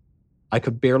follow him. I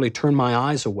could barely turn my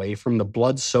eyes away from the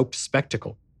blood-soaked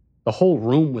spectacle. The whole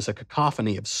room was a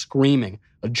cacophony of screaming,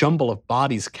 a jumble of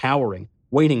bodies cowering,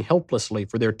 waiting helplessly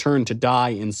for their turn to die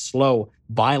in slow,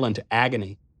 violent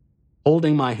agony.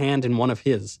 Holding my hand in one of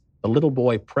his, the little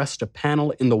boy pressed a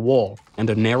panel in the wall and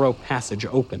a narrow passage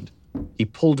opened. He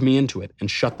pulled me into it and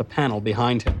shut the panel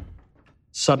behind him.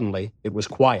 Suddenly, it was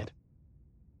quiet.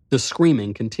 The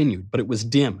screaming continued, but it was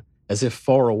dim, as if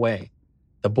far away.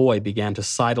 The boy began to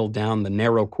sidle down the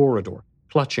narrow corridor,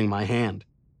 clutching my hand.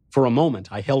 For a moment,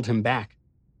 I held him back.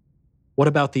 "What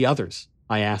about the others?"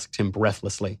 I asked him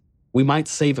breathlessly. "We might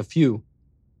save a few."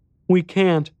 "We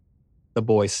can't," the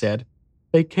boy said.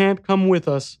 "They can't come with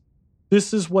us.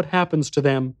 This is what happens to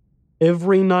them,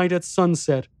 every night at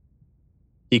sunset."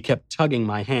 He kept tugging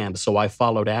my hand, so I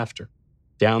followed after,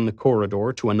 down the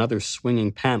corridor to another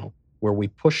swinging panel, where we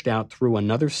pushed out through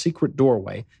another secret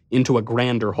doorway into a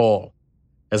grander hall.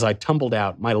 As I tumbled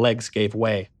out, my legs gave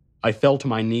way. I fell to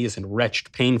my knees and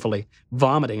retched painfully,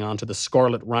 vomiting onto the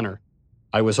scarlet runner.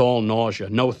 I was all nausea,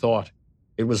 no thought.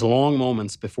 It was long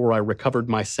moments before I recovered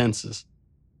my senses.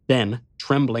 Then,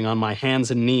 trembling on my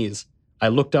hands and knees, I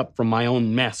looked up from my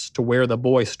own mess to where the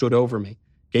boy stood over me,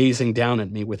 gazing down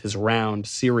at me with his round,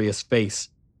 serious face.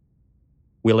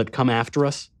 "Will it come after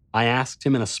us?" I asked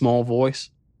him in a small voice.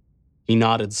 He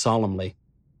nodded solemnly.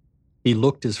 He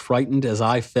looked as frightened as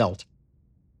I felt.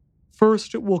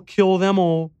 "First it will kill them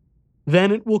all.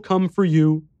 Then it will come for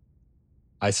you."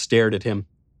 I stared at him,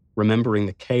 remembering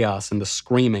the chaos and the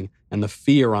screaming and the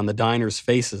fear on the diners'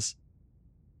 faces.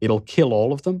 "It'll kill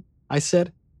all of them?" I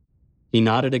said. He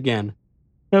nodded again.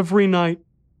 "Every night.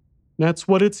 That's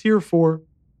what it's here for."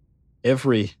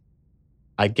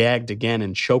 I gagged again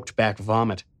and choked back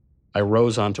vomit. I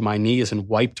rose onto my knees and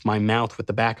wiped my mouth with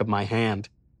the back of my hand.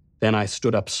 Then I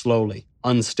stood up slowly,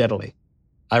 unsteadily.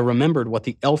 I remembered what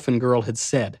the elfin girl had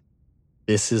said.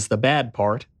 This is the bad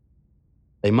part.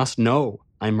 They must know,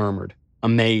 I murmured,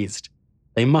 amazed.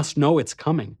 They must know it's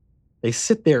coming. They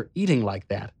sit there eating like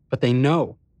that, but they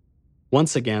know.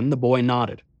 Once again, the boy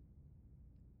nodded.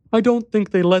 I don't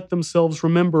think they let themselves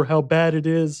remember how bad it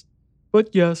is,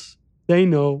 but yes, they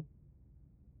know.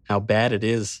 How bad it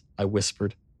is, I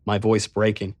whispered, my voice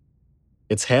breaking.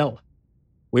 It's hell.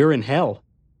 We're in hell.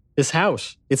 This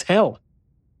house, it's hell.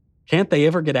 Can't they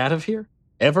ever get out of here?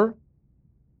 Ever?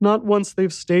 Not once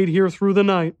they've stayed here through the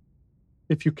night.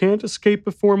 If you can't escape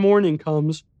before morning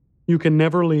comes, you can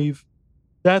never leave.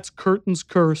 That's Curtin's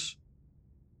curse.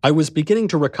 I was beginning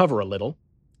to recover a little.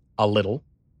 A little.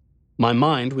 My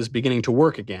mind was beginning to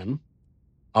work again.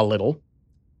 A little.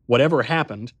 Whatever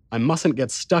happened, I mustn't get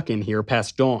stuck in here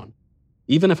past dawn.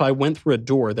 Even if I went through a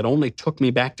door that only took me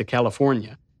back to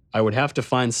California, I would have to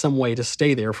find some way to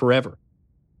stay there forever.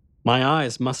 My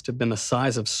eyes must have been the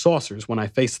size of saucers when I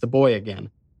faced the boy again.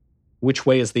 Which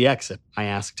way is the exit? I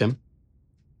asked him.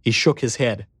 He shook his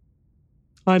head.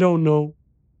 I don't know.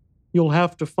 You'll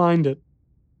have to find it.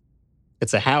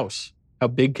 It's a house. How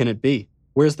big can it be?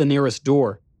 Where's the nearest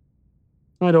door?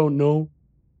 I don't know.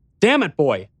 Damn it,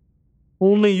 boy!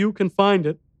 Only you can find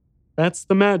it. That's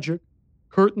the magic.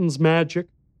 Curtin's magic,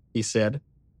 he said.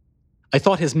 I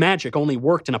thought his magic only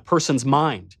worked in a person's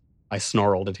mind, I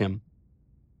snarled at him.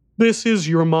 This is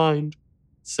your mind,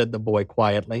 said the boy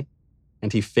quietly,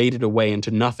 and he faded away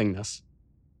into nothingness.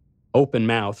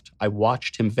 Open-mouthed, I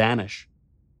watched him vanish.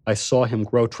 I saw him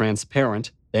grow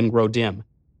transparent, then grow dim.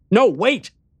 No,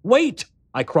 wait! Wait!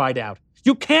 I cried out.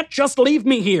 You can't just leave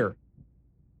me here!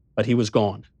 But he was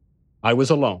gone. I was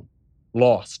alone,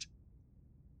 lost.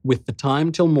 With the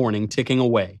time till morning ticking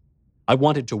away, I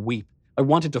wanted to weep. I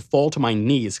wanted to fall to my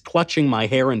knees, clutching my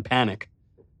hair in panic.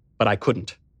 But I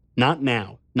couldn't. Not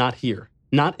now, not here,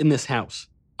 not in this house.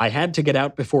 I had to get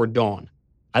out before dawn.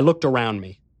 I looked around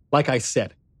me. Like I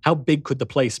said, how big could the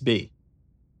place be?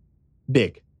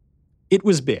 Big. It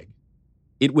was big.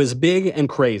 It was big and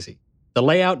crazy. The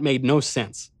layout made no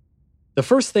sense. The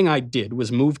first thing I did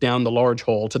was move down the large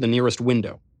hall to the nearest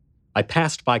window. I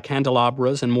passed by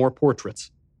candelabras and more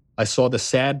portraits. I saw the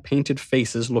sad painted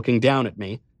faces looking down at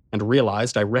me and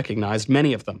realized I recognized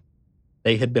many of them.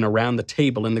 They had been around the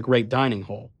table in the great dining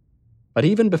hall. But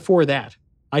even before that,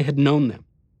 I had known them.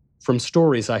 From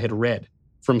stories I had read,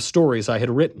 from stories I had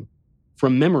written,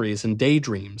 from memories and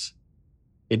daydreams.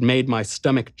 It made my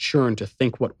stomach churn to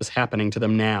think what was happening to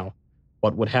them now,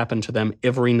 what would happen to them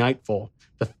every nightfall,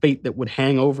 the fate that would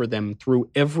hang over them through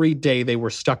every day they were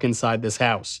stuck inside this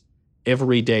house,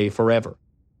 every day forever.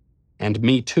 And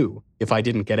me too, if I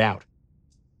didn't get out.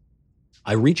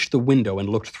 I reached the window and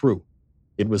looked through.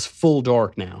 It was full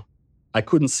dark now. I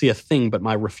couldn't see a thing but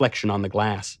my reflection on the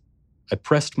glass. I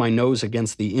pressed my nose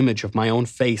against the image of my own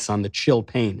face on the chill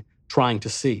pane, trying to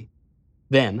see.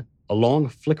 Then, a long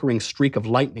flickering streak of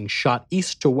lightning shot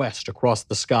east to west across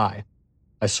the sky.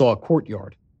 I saw a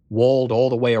courtyard, walled all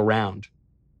the way around.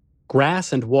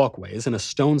 Grass and walkways and a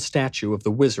stone statue of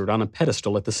the wizard on a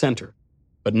pedestal at the center,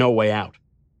 but no way out.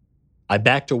 I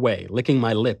backed away, licking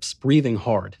my lips, breathing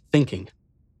hard, thinking.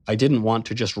 I didn't want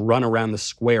to just run around the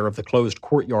square of the closed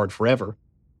courtyard forever,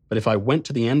 but if I went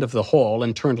to the end of the hall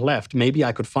and turned left, maybe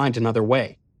I could find another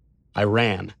way. I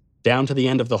ran, down to the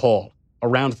end of the hall,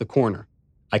 around the corner.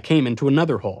 I came into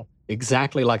another hall,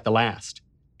 exactly like the last.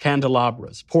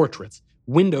 Candelabras, portraits,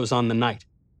 windows on the night.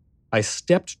 I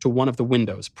stepped to one of the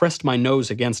windows, pressed my nose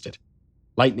against it.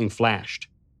 Lightning flashed.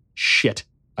 Shit,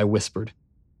 I whispered.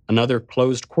 Another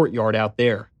closed courtyard out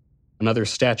there. Another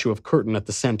statue of Curtin at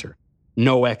the center.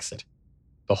 No exit.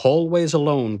 The hallways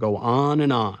alone go on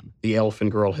and on, the elfin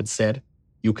girl had said.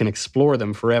 You can explore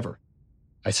them forever.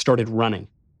 I started running.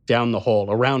 Down the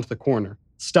hall, around the corner.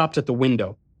 Stopped at the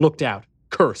window. Looked out.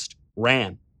 Cursed.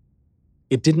 Ran.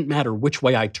 It didn't matter which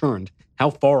way I turned, how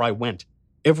far I went.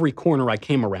 Every corner I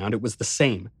came around, it was the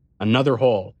same. Another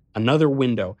hall, another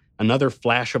window, another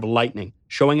flash of lightning,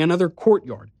 showing another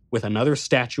courtyard with another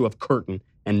statue of Curtin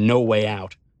and no way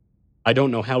out. I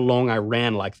don't know how long I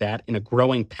ran like that in a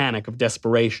growing panic of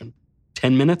desperation.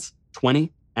 10 minutes?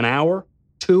 20? An hour?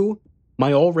 2?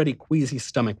 My already queasy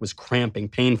stomach was cramping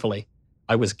painfully.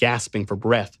 I was gasping for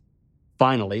breath.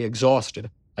 Finally, exhausted,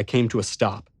 I came to a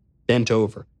stop, bent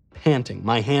over, panting,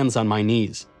 my hands on my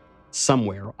knees.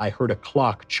 Somewhere, I heard a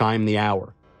clock chime the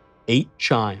hour. 8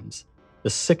 chimes. The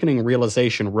sickening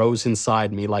realization rose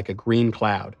inside me like a green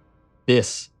cloud.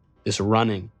 This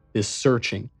running, this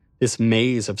searching, this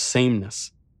maze of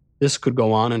sameness. This could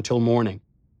go on until morning.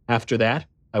 After that,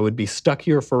 I would be stuck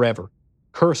here forever.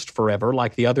 cursed forever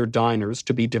like the other diners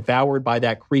to be devoured by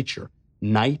that creature,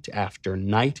 night after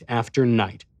night after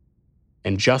night.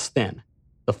 And just then,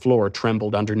 the floor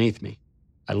trembled underneath me.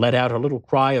 I let out a little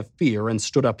cry of fear and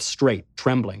stood up straight,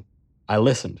 trembling. I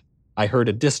listened. I heard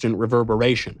a distant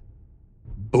reverberation.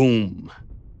 Boom!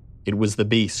 It was the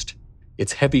beast.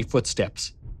 Its heavy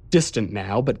footsteps, distant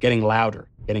now, but getting louder,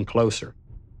 getting closer.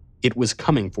 It was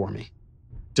coming for me.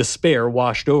 Despair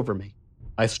washed over me.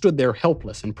 I stood there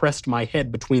helpless and pressed my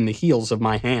head between the heels of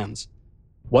my hands.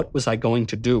 What was I going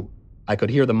to do? I could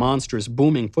hear the monster's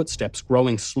booming footsteps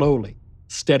growing slowly,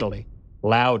 steadily,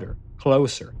 louder,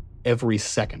 closer, every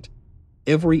second.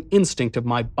 Every instinct of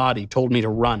my body told me to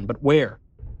run, but where?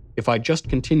 If I just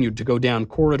continued to go down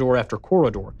corridor after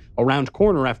corridor, around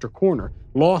corner after corner,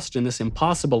 lost in this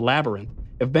impossible labyrinth,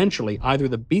 eventually either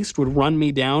the beast would run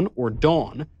me down or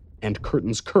Dawn, and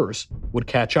Curtin's curse, would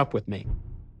catch up with me.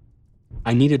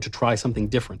 I needed to try something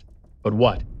different. But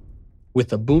what? With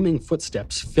the booming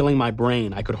footsteps filling my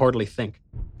brain, I could hardly think.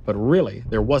 But really,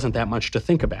 there wasn't that much to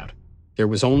think about. There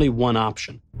was only one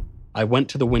option. I went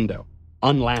to the window,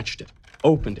 unlatched it,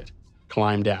 opened it,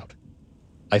 climbed out.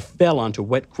 I fell onto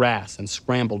wet grass and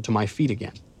scrambled to my feet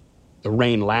again. The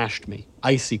rain lashed me,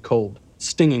 icy cold,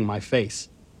 stinging my face.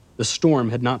 The storm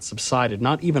had not subsided,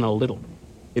 not even a little.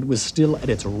 It was still at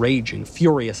its raging,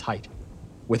 furious height.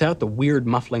 Without the weird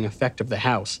muffling effect of the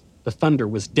house, the thunder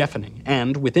was deafening,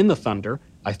 and within the thunder,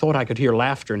 I thought I could hear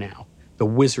laughter now, the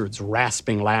wizard's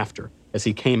rasping laughter, as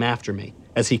he came after me,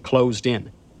 as he closed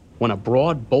in. When a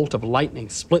broad bolt of lightning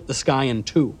split the sky in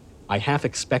two, I half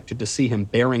expected to see him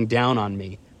bearing down on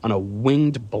me on a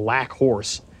winged black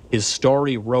horse, his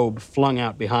starry robe flung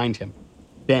out behind him.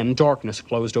 Then darkness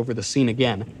closed over the scene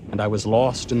again, and I was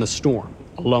lost in the storm,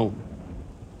 alone.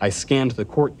 I scanned the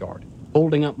courtyard,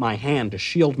 holding up my hand to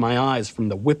shield my eyes from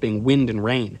the whipping wind and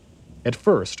rain. At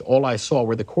first, all I saw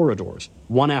were the corridors,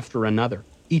 one after another,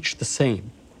 each the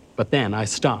same. But then I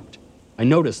stopped. I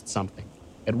noticed something.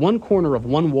 At one corner of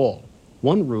one wall,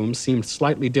 one room seemed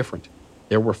slightly different.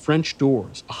 There were French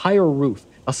doors, a higher roof,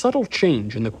 a subtle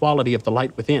change in the quality of the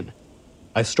light within.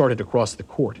 I started across the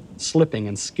court, slipping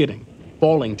and skidding,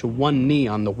 falling to one knee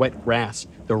on the wet grass,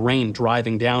 the rain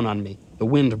driving down on me, the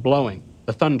wind blowing,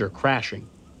 the thunder crashing.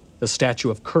 The statue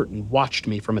of Curtin watched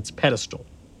me from its pedestal,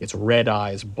 its red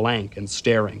eyes blank and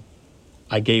staring.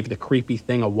 I gave the creepy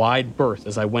thing a wide berth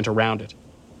as I went around it,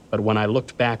 but when I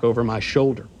looked back over my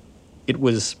shoulder, it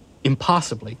was,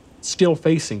 impossibly, still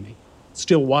facing me,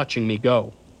 still watching me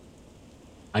go.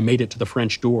 I made it to the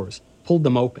French doors, pulled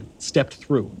them open, stepped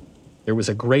through. There was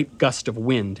a great gust of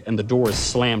wind, and the doors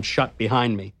slammed shut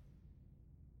behind me.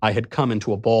 I had come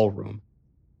into a ballroom.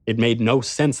 It made no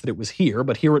sense that it was here,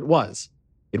 but here it was.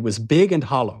 It was big and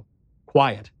hollow,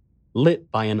 quiet,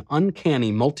 lit by an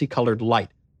uncanny multicolored light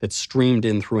that streamed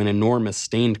in through an enormous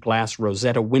stained glass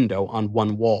Rosetta window on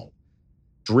one wall.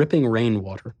 Dripping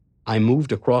rainwater, I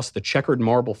moved across the checkered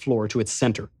marble floor to its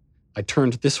center. I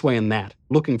turned this way and that,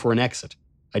 looking for an exit.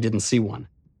 I didn't see one.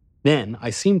 Then I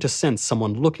seemed to sense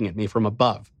someone looking at me from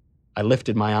above. I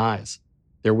lifted my eyes.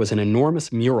 There was an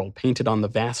enormous mural painted on the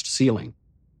vast ceiling.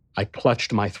 I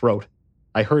clutched my throat.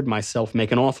 I heard myself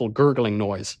make an awful gurgling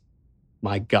noise.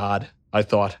 My God, I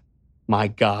thought. My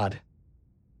God.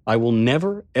 I will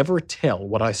never, ever tell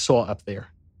what I saw up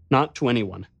there. Not to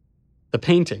anyone. The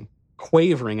painting,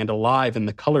 quavering and alive in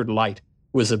the colored light,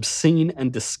 was obscene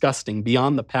and disgusting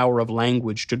beyond the power of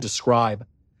language to describe.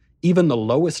 Even the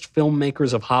lowest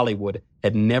filmmakers of Hollywood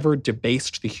had never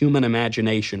debased the human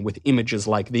imagination with images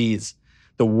like these.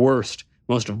 The worst,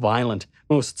 most violent,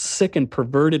 most sick and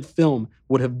perverted film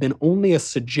would have been only a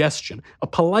suggestion, a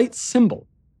polite symbol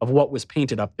of what was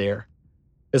painted up there.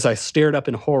 As I stared up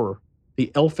in horror,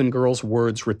 the elfin girl's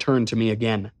words returned to me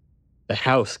again. The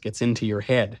house gets into your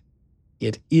head.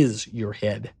 It is your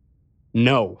head.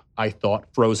 No, I thought,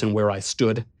 frozen where I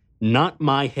stood. Not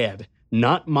my head,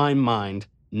 not my mind,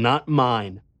 not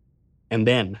mine. And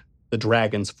then the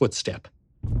dragon's footstep.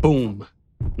 Boom.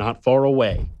 Not far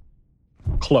away.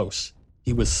 Close.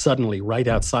 He was suddenly right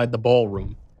outside the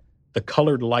ballroom. The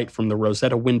colored light from the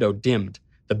Rosetta window dimmed.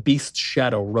 The beast's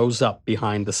shadow rose up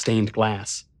behind the stained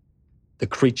glass. The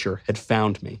creature had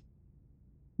found me.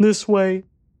 This way.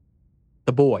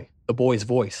 The boy's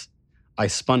voice. I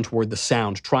spun toward the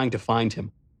sound, trying to find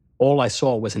him. All I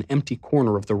saw was an empty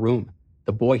corner of the room.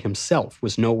 The boy himself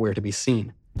was nowhere to be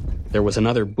seen. There was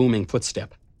another booming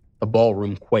footstep. The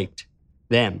ballroom quaked.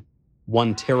 Then,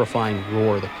 one terrifying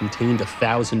roar that contained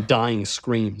 1,000 dying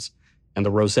screams, and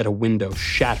the Rosetta window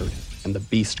shattered, and the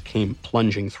beast came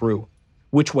plunging through.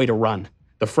 Which way to run?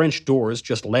 The French doors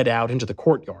just led out into the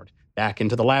courtyard, back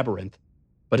into the labyrinth.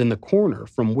 but in the corner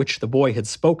from which the boy had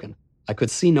spoken, I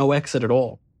could see no exit at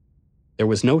all. There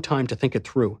was no time to think it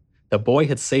through. The boy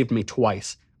had saved me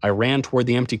twice. I ran toward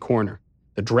the empty corner.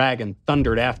 The dragon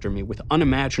thundered after me with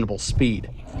unimaginable speed.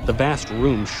 The vast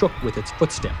room shook with its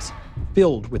footsteps,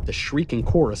 filled with the shrieking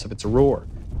chorus of its roar.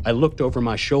 I looked over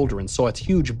my shoulder and saw its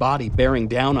huge body bearing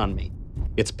down on me.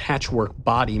 Its patchwork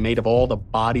body made of all the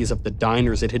bodies of the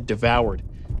diners it had devoured,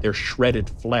 their shredded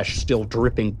flesh still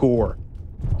dripping gore.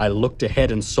 I looked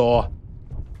ahead and saw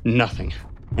nothing.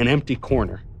 An empty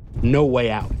corner. No way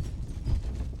out.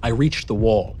 I reached the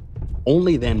wall.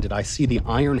 Only then did I see the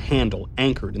iron handle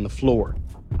anchored in the floor.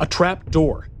 A trap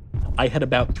door. I had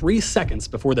about 3 seconds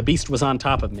before the beast was on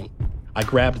top of me. I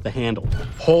grabbed the handle,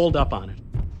 hauled up on it.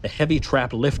 The heavy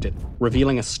trap lifted,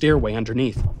 revealing a stairway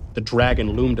underneath. The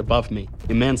dragon loomed above me,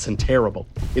 immense and terrible.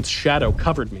 Its shadow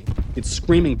covered me. Its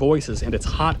screaming voices and its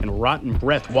hot and rotten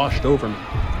breath washed over me.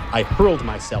 I hurled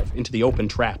myself into the open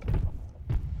trap.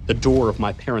 The door of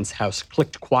my parents' house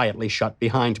clicked quietly shut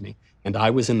behind me, and I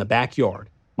was in the backyard,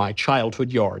 my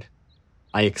childhood yard.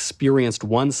 I experienced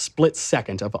one split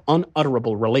second of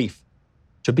unutterable relief.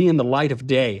 To be in the light of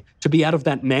day, to be out of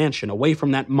that mansion, away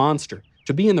from that monster,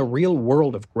 to be in the real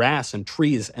world of grass and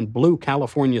trees and blue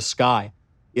California sky,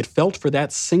 it felt for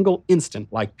that single instant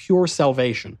like pure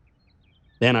salvation.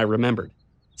 Then I remembered.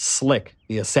 Slick,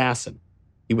 the assassin.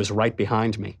 He was right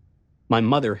behind me. My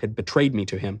mother had betrayed me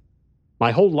to him.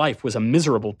 My whole life was a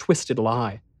miserable, twisted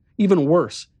lie. Even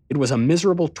worse, it was a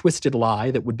miserable, twisted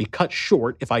lie that would be cut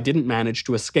short if I didn't manage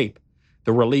to escape.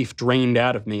 The relief drained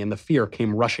out of me and the fear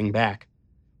came rushing back.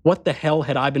 What the hell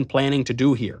had I been planning to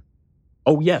do here?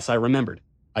 Oh yes, I remembered.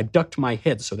 I ducked my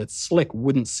head so that Slick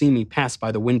wouldn't see me pass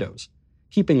by the windows.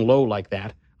 Keeping low like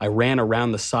that, I ran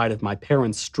around the side of my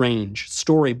parents' strange,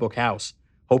 storybook house,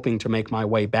 hoping to make my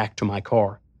way back to my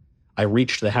car. I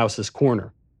reached the house's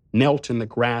corner, knelt in the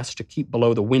grass to keep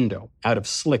below the window, out of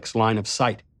Slick's line of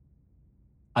sight.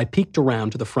 I peeked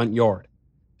around to the front yard.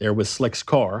 There was Slick's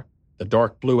car, the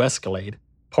dark blue Escalade,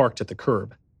 parked at the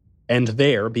curb. And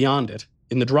there, beyond it,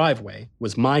 in the driveway,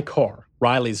 was my car,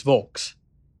 Riley's Volks.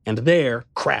 And there,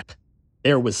 crap,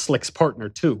 there was Slick's partner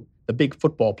too, the big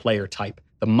football player type,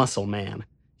 the muscle man.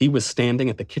 He was standing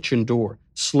at the kitchen door,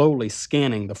 slowly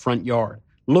scanning the front yard,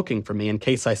 looking for me in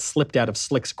case I slipped out of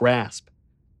Slick's grasp.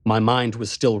 My mind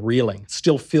was still reeling,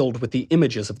 still filled with the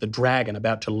images of the dragon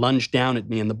about to lunge down at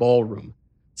me in the ballroom.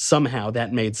 Somehow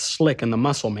that made Slick and the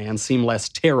muscle man seem less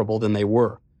terrible than they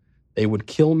were. They would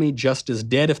kill me just as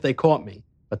dead if they caught me,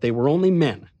 but they were only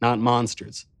men, not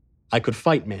monsters. I could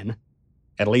fight men.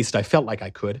 At least I felt like I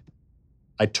could.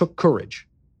 I took courage.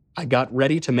 I got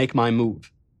ready to make my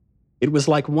move. It was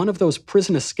like one of those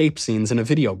prison escape scenes in a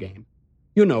video game.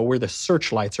 You know, where the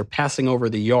searchlights are passing over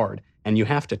the yard and you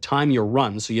have to time your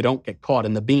run so you don't get caught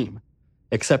in the beam.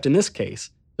 Except in this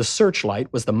case, the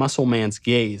searchlight was the muscle man's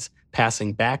gaze,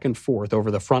 passing back and forth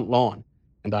over the front lawn,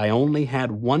 and I only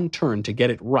had one turn to get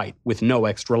it right with no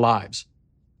extra lives.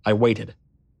 I waited.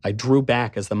 I drew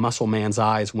back as the muscle man's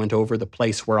eyes went over the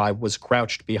place where I was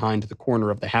crouched behind the corner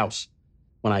of the house.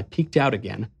 When I peeked out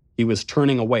again, he was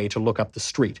turning away to look up the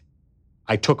street.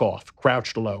 I took off,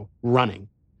 crouched low, running.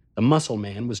 The muscle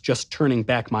man was just turning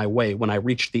back my way when I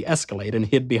reached the Escalade and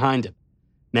hid behind it.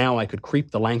 Now I could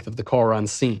creep the length of the car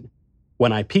unseen.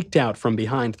 When I peeked out from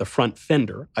behind the front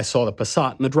fender, I saw the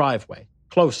Passat in the driveway.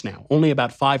 Close now, only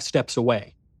about 5 steps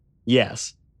away.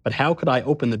 Yes, but how could I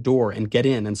open the door and get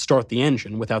in and start the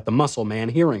engine without the muscle man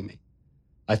hearing me?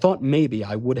 I thought maybe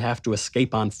I would have to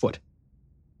escape on foot.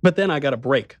 But then I got a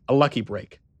break, a lucky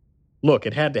break. Look,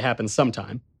 it had to happen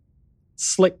sometime.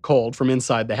 Slick called from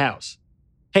inside the house.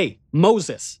 "Hey,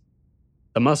 Moses!"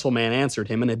 The muscle man answered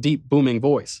him in a deep, booming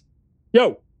voice.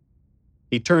 "Yo!"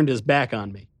 He turned his back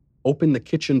on me, opened the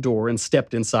kitchen door, and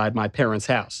stepped inside my parents'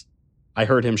 house. I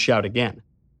heard him shout again.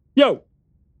 "Yo!"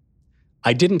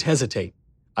 I didn't hesitate.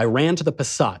 I ran to the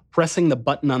Passat, pressing the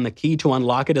button on the key to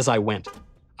unlock it as I went.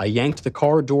 I yanked the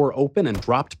car door open and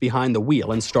dropped behind the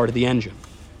wheel and started the engine.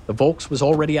 The Volks was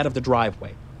already out of the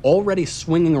driveway, already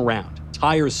swinging around,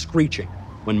 tires screeching,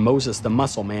 when Moses the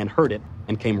muscle man heard it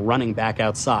and came running back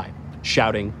outside,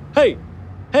 shouting, "Hey!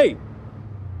 Hey!"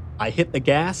 I hit the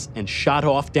gas and shot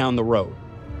off down the road.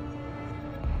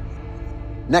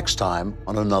 Next time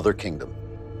on Another Kingdom.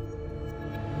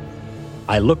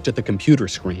 I looked at the computer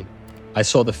screen. I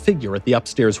saw the figure at the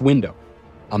upstairs window.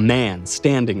 A man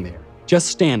standing there,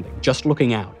 just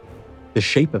looking out. The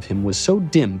shape of him was so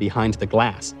dim behind the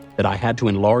glass that I had to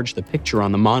enlarge the picture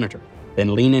on the monitor,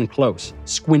 then lean in close,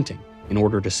 squinting, in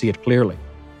order to see it clearly.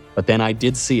 But then I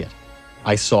did see it.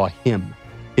 I saw him,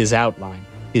 his outline,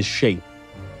 his shape.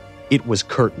 It was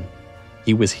Curtin.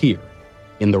 He was here.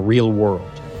 in the real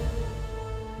world.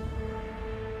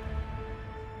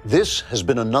 This has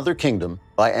been Another Kingdom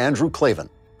by Andrew Klavan,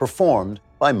 performed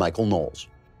by Michael Knowles.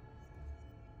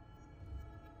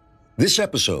 This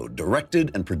episode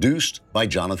directed and produced by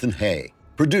Jonathan Hay,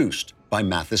 produced by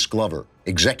Mathis Glover,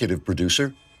 executive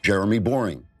producer Jeremy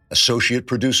Boring, associate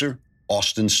producer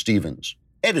Austin Stevens,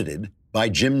 edited by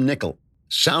Jim Nickel,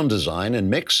 sound design and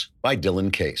mix by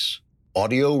Dylan Case,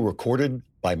 audio recorded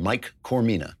by Mike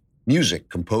Cormina, music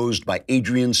composed by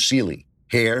Adrian Seeley,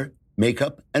 hair,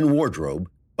 makeup, and wardrobe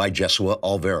by Jesua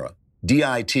Alvera,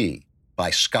 DIT by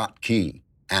Scott Key,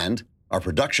 and our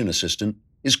production assistant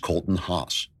is Colton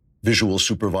Haas. Visual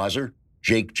supervisor,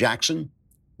 Jake Jackson.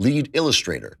 Lead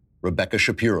illustrator, Rebecca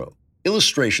Shapiro.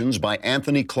 Illustrations by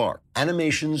Anthony Clark.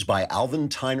 Animations by Alvin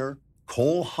Tyner,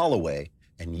 Cole Holloway,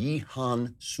 and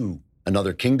Yi-Han Su.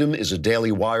 Another Kingdom is a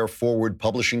Daily Wire Forward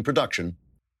Publishing production.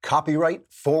 Copyright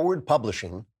Forward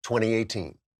Publishing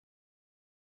 2018.